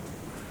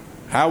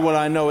 How will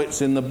I know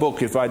it's in the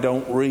book if I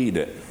don't read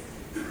it?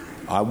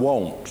 I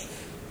won't.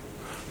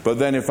 But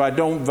then if I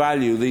don't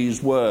value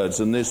these words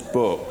and this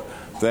book,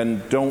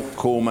 then don't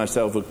call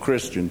myself a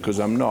Christian,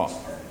 because I'm not.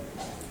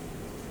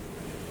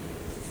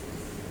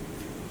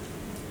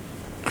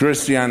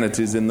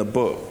 Christianity is in the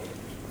book.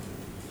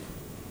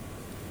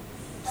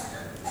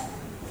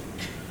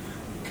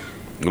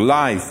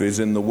 Life is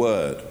in the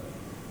word.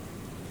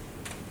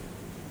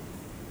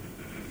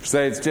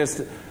 Say it's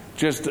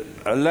just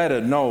a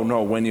letter.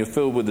 No, when you're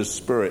filled with the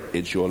Spirit,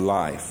 it's your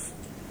life.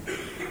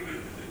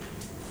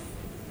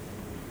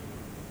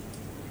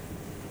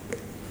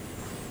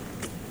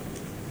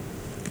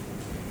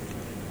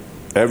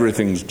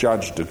 Everything's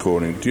judged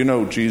according. Do you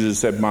know Jesus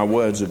said, my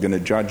words are going to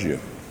judge you?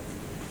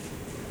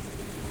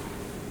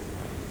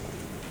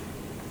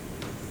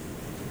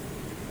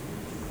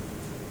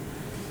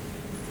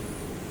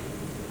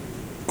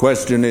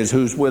 Question is,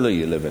 whose will are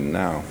you living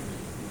now,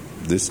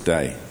 this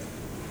day?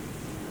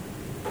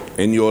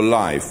 In your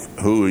life,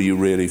 who are you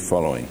really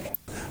following?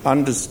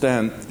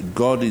 Understand,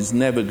 God is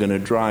never going to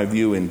drive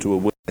you into a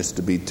wilderness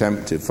to be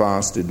tempted,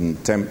 fasted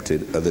and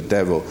tempted of the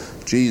devil.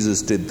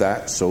 Jesus did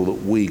that so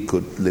that we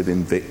could live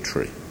in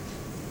victory.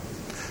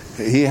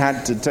 He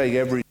had to take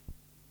every...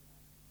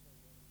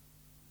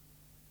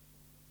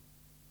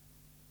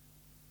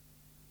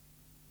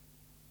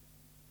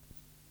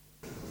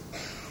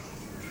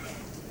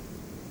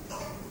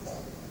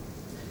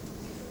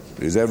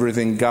 Is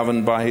everything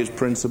governed by his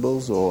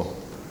principles, or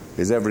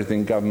is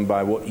everything governed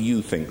by what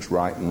you think's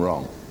right and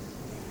wrong?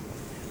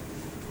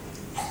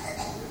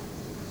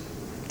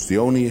 It's the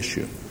only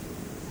issue.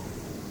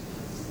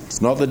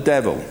 It's not the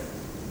devil.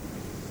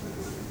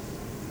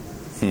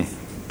 The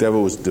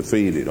devil was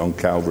defeated on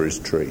Calvary's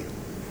tree.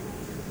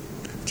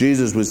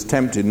 Jesus was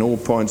tempted in all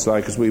points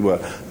like as we were.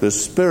 The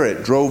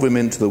Spirit drove him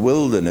into the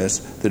wilderness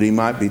that he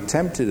might be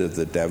tempted of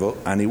the devil,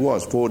 and he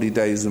was 40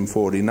 days and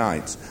 40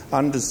 nights.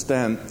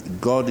 Understand,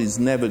 God is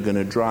never going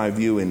to drive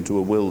you into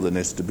a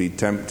wilderness to be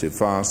tempted,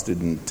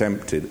 fasted and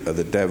tempted of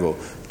the devil.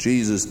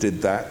 Jesus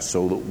did that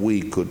so that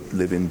we could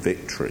live in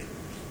victory.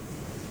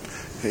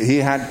 He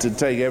had to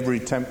take every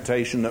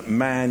temptation that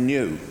man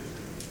knew.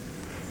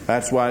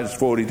 That's why it's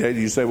 40 days.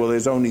 You say, well,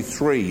 there's only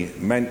 3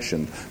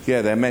 mentioned.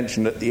 Yeah, they're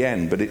mentioned at the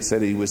end, but it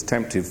said he was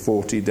tempted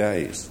 40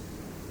 days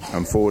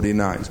and 40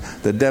 nights.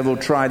 The devil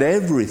tried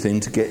everything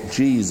to get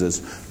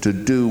Jesus to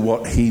do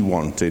what he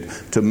wanted,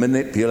 to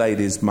manipulate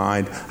his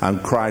mind,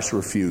 and Christ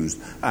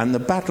refused. And the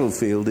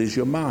battlefield is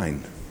your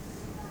mind.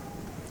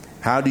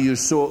 How do you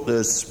sort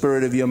the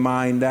spirit of your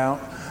mind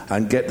out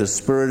and get the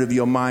spirit of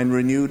your mind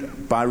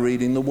renewed? By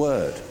reading the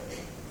Word.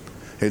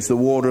 It's the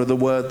water of the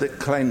Word that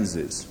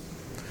cleanses.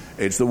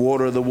 It's the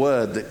water of the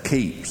Word that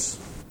keeps.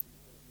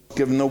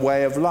 Given the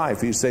way of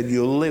life, he said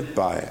you'll live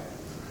by it.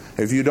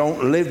 If you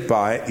don't live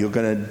by it, you're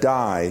going to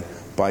die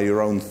by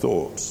your own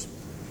thoughts.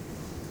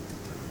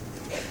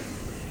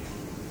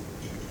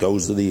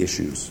 Those are the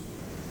issues.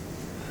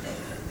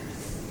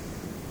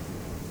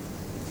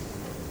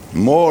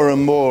 More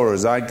and more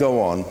as I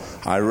go on,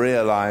 I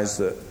realize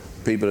that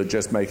people are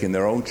just making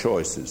their own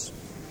choices.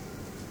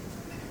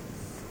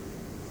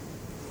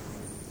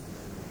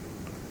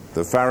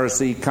 The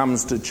Pharisee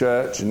comes to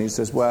church and he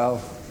says, well,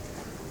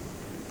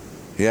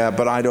 yeah,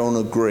 but I don't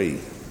agree.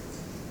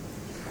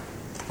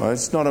 Well,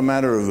 it's not a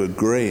matter of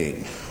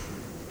agreeing.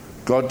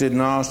 God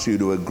didn't ask you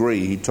to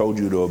agree, he told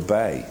you to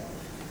obey.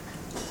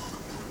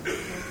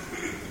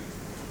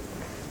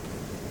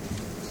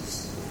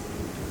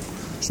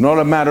 It's not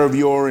a matter of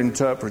your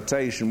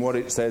interpretation, what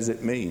it says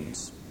it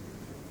means.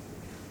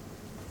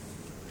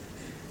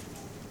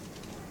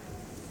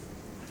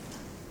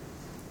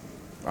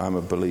 I'm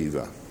a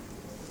believer.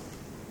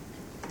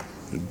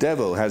 The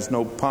devil has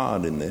no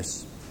part in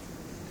this.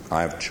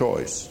 I have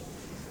choice.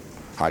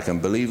 I can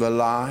believe a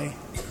lie,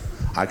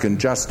 I can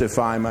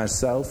justify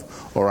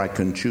myself, or I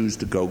can choose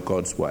to go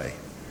God's way.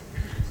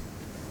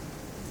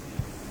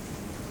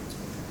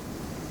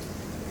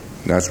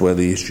 That's where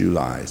the issue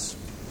lies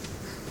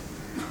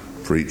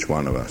for each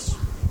one of us.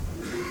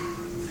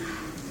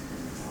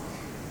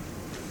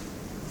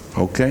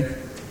 Okay?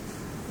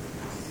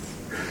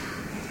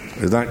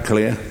 Is that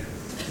clear?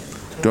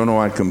 Don't know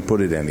I can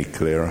put it any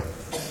clearer.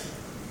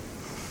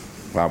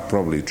 I'll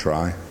probably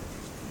try.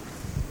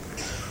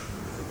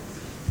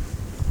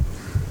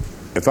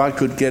 If I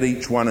could get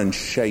each one and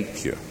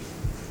shake you,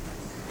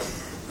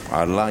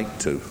 I'd like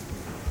to.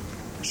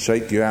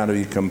 Shake you out of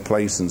your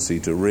complacency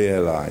to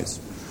realize,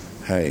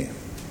 hey,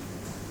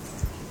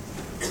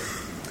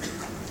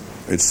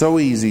 it's so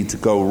easy to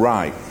go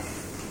right,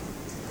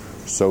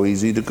 so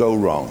easy to go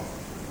wrong.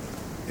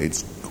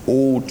 It's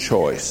all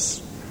choice.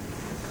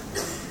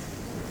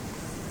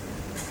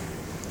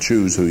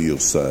 Choose who you'll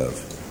serve.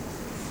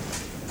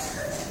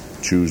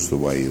 Choose the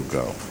way you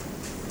go.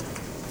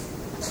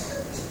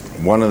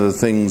 One of the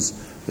things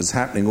that's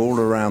happening all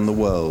around the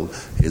world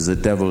is the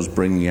devil's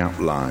bringing out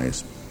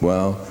lies.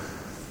 Well,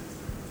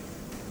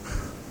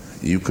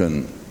 you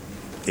can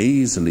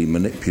easily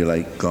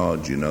manipulate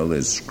God. You know,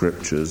 there's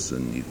scriptures,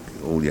 and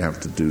all you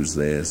have to do is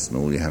this, and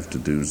all you have to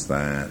do is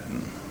that.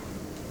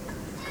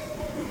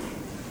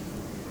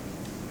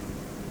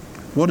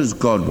 What does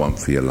God want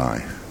for your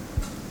life?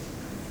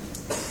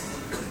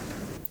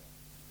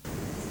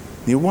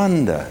 You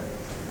wonder,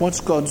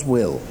 what's God's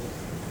will?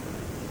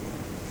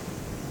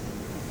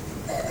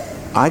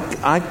 I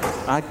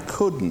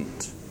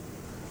couldn't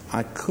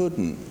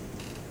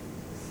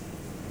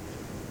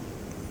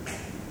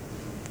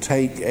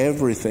take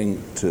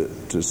everything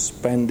to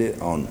spend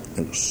it on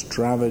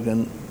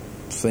extravagant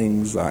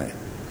things. I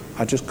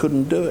just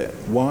couldn't do it.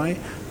 Why?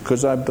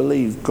 Because I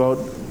believe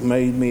God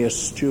made me a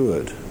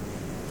steward.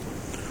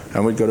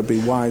 And we've got to be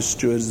wise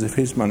stewards of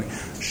his money.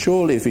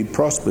 Surely if he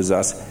prospers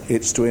us,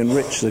 it's to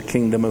enrich the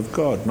kingdom of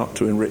God, not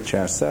to enrich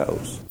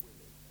ourselves.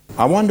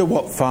 I wonder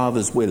what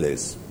Father's will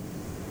is.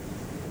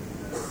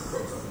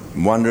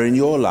 I wonder in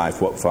your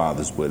life what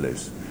Father's will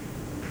is.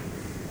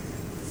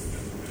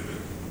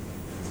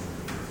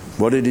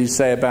 What did he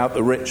say about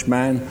the rich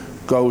man?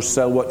 Go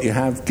sell what you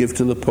have, give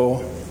to the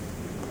poor.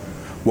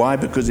 Why?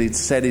 Because he'd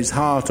set his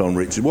heart on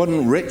riches. It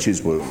wasn't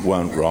riches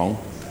weren't wrong,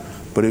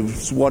 but it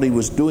was what he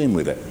was doing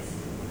with it.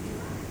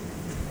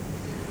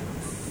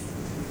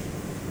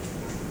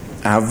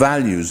 Our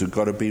values have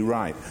got to be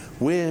right.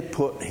 We're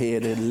put here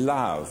to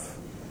love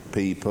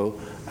people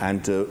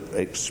and to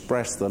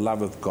express the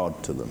love of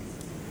God to them.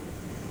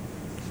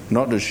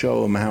 Not to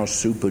show them how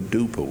super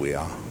duper we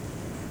are,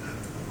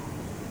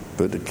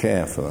 but to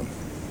care for them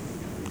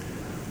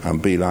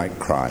and be like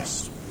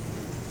Christ.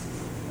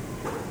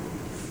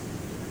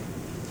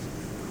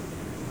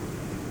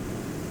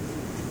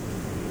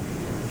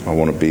 I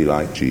want to be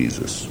like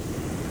Jesus.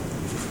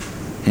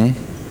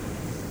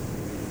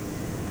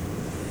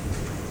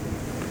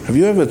 Have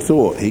you ever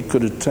thought he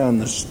could have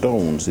turned the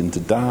stones into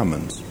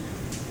diamonds?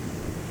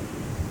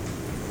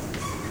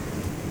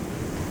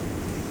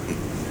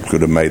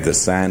 Could have made the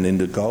sand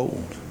into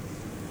gold.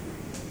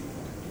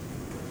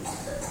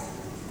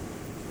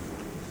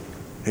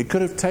 He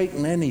could have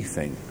taken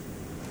anything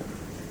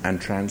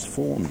and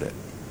transformed it.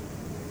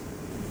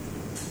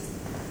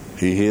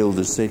 He healed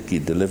the sick, he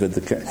delivered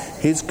the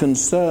His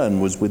concern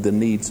was with the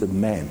needs of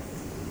men.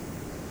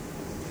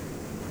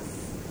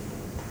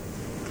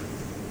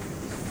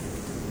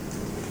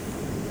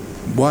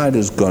 Why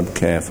does God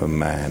care for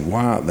man?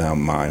 Why art thou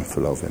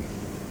mindful of him?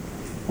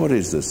 What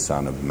is the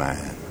Son of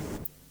Man?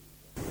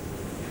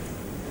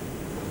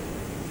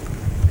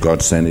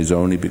 God sent his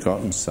only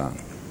begotten Son.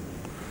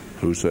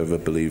 Whosoever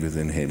believeth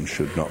in him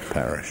should not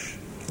perish.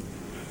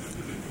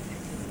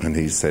 And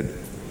he said,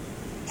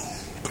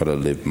 got to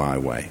live my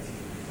way.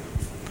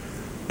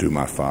 Do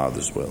my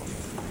Father's will.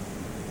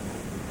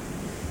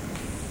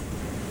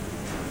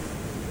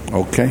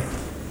 Okay?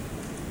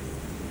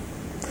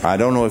 I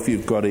don't know if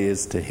you've got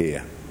ears to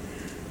hear.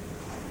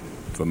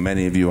 For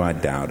many of you, I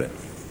doubt it.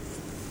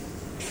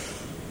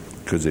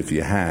 Because if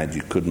you had,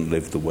 you couldn't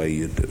live the way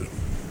you do.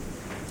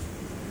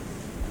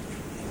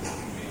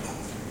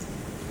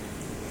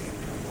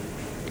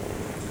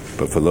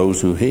 But for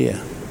those who hear,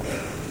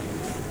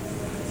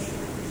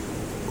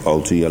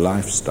 alter your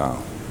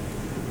lifestyle.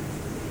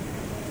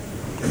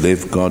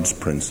 Live God's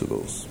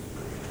principles.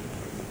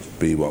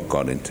 Be what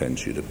God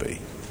intends you to be.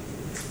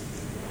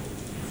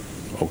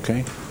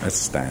 Okay? Let's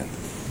stand.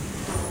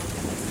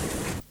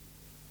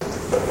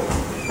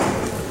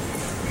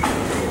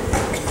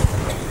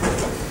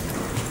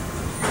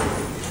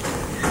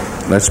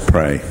 Let's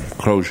pray.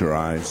 Close your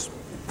eyes.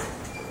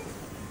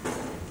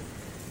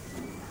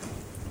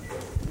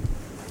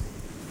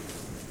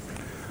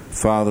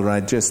 Father,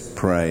 I just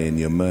pray in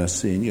your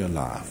mercy and your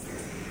love,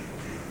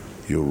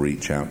 you'll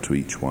reach out to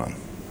each one.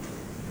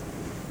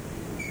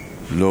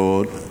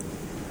 Lord,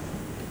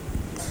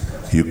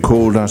 You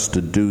called us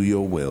to do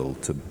your will,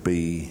 to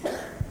be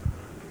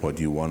what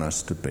you want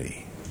us to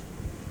be.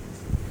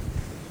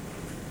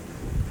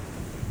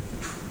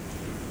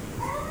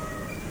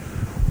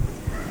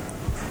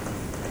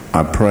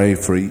 I pray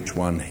for each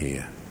one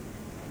here.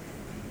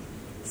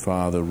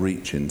 Father,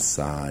 reach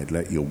inside.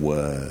 Let your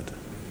word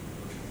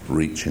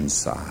reach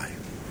inside.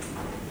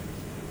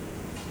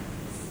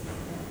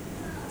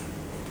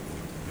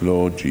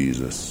 Lord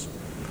Jesus,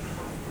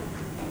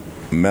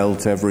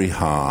 melt every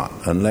heart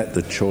and let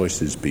the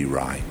choices be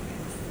right.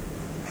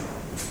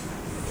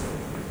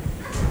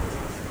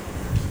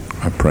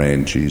 I pray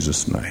in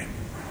Jesus' name.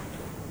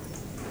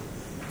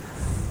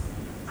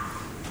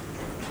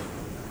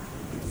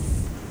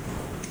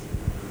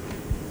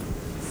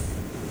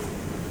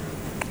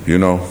 You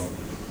know,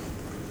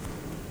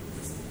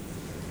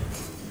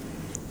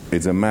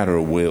 it's a matter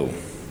of will.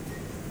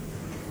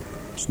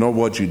 It's not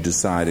what you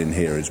decide in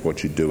here, it's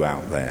what you do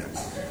out there.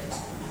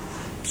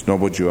 It's not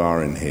what you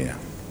are in here.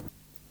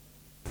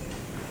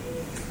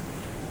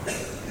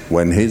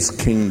 When his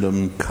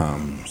kingdom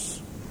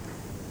comes,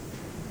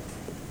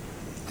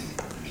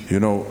 you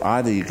know,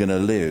 either you're going to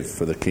live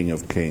for the King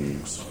of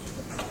Kings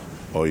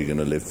or you're going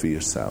to live for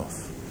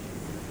yourself.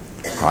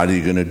 Either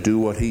you're going to do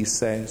what he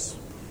says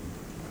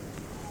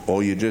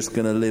or you're just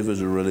going to live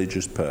as a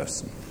religious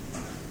person.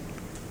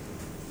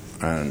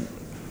 And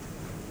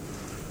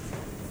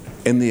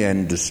in the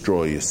end,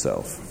 destroy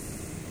yourself.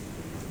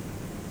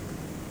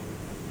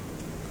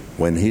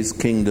 When his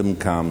kingdom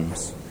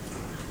comes,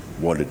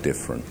 what a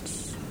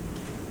difference.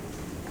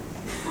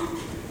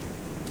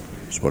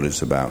 That's what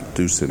it's about.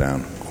 Do sit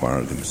down. Choir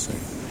are going to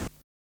sing.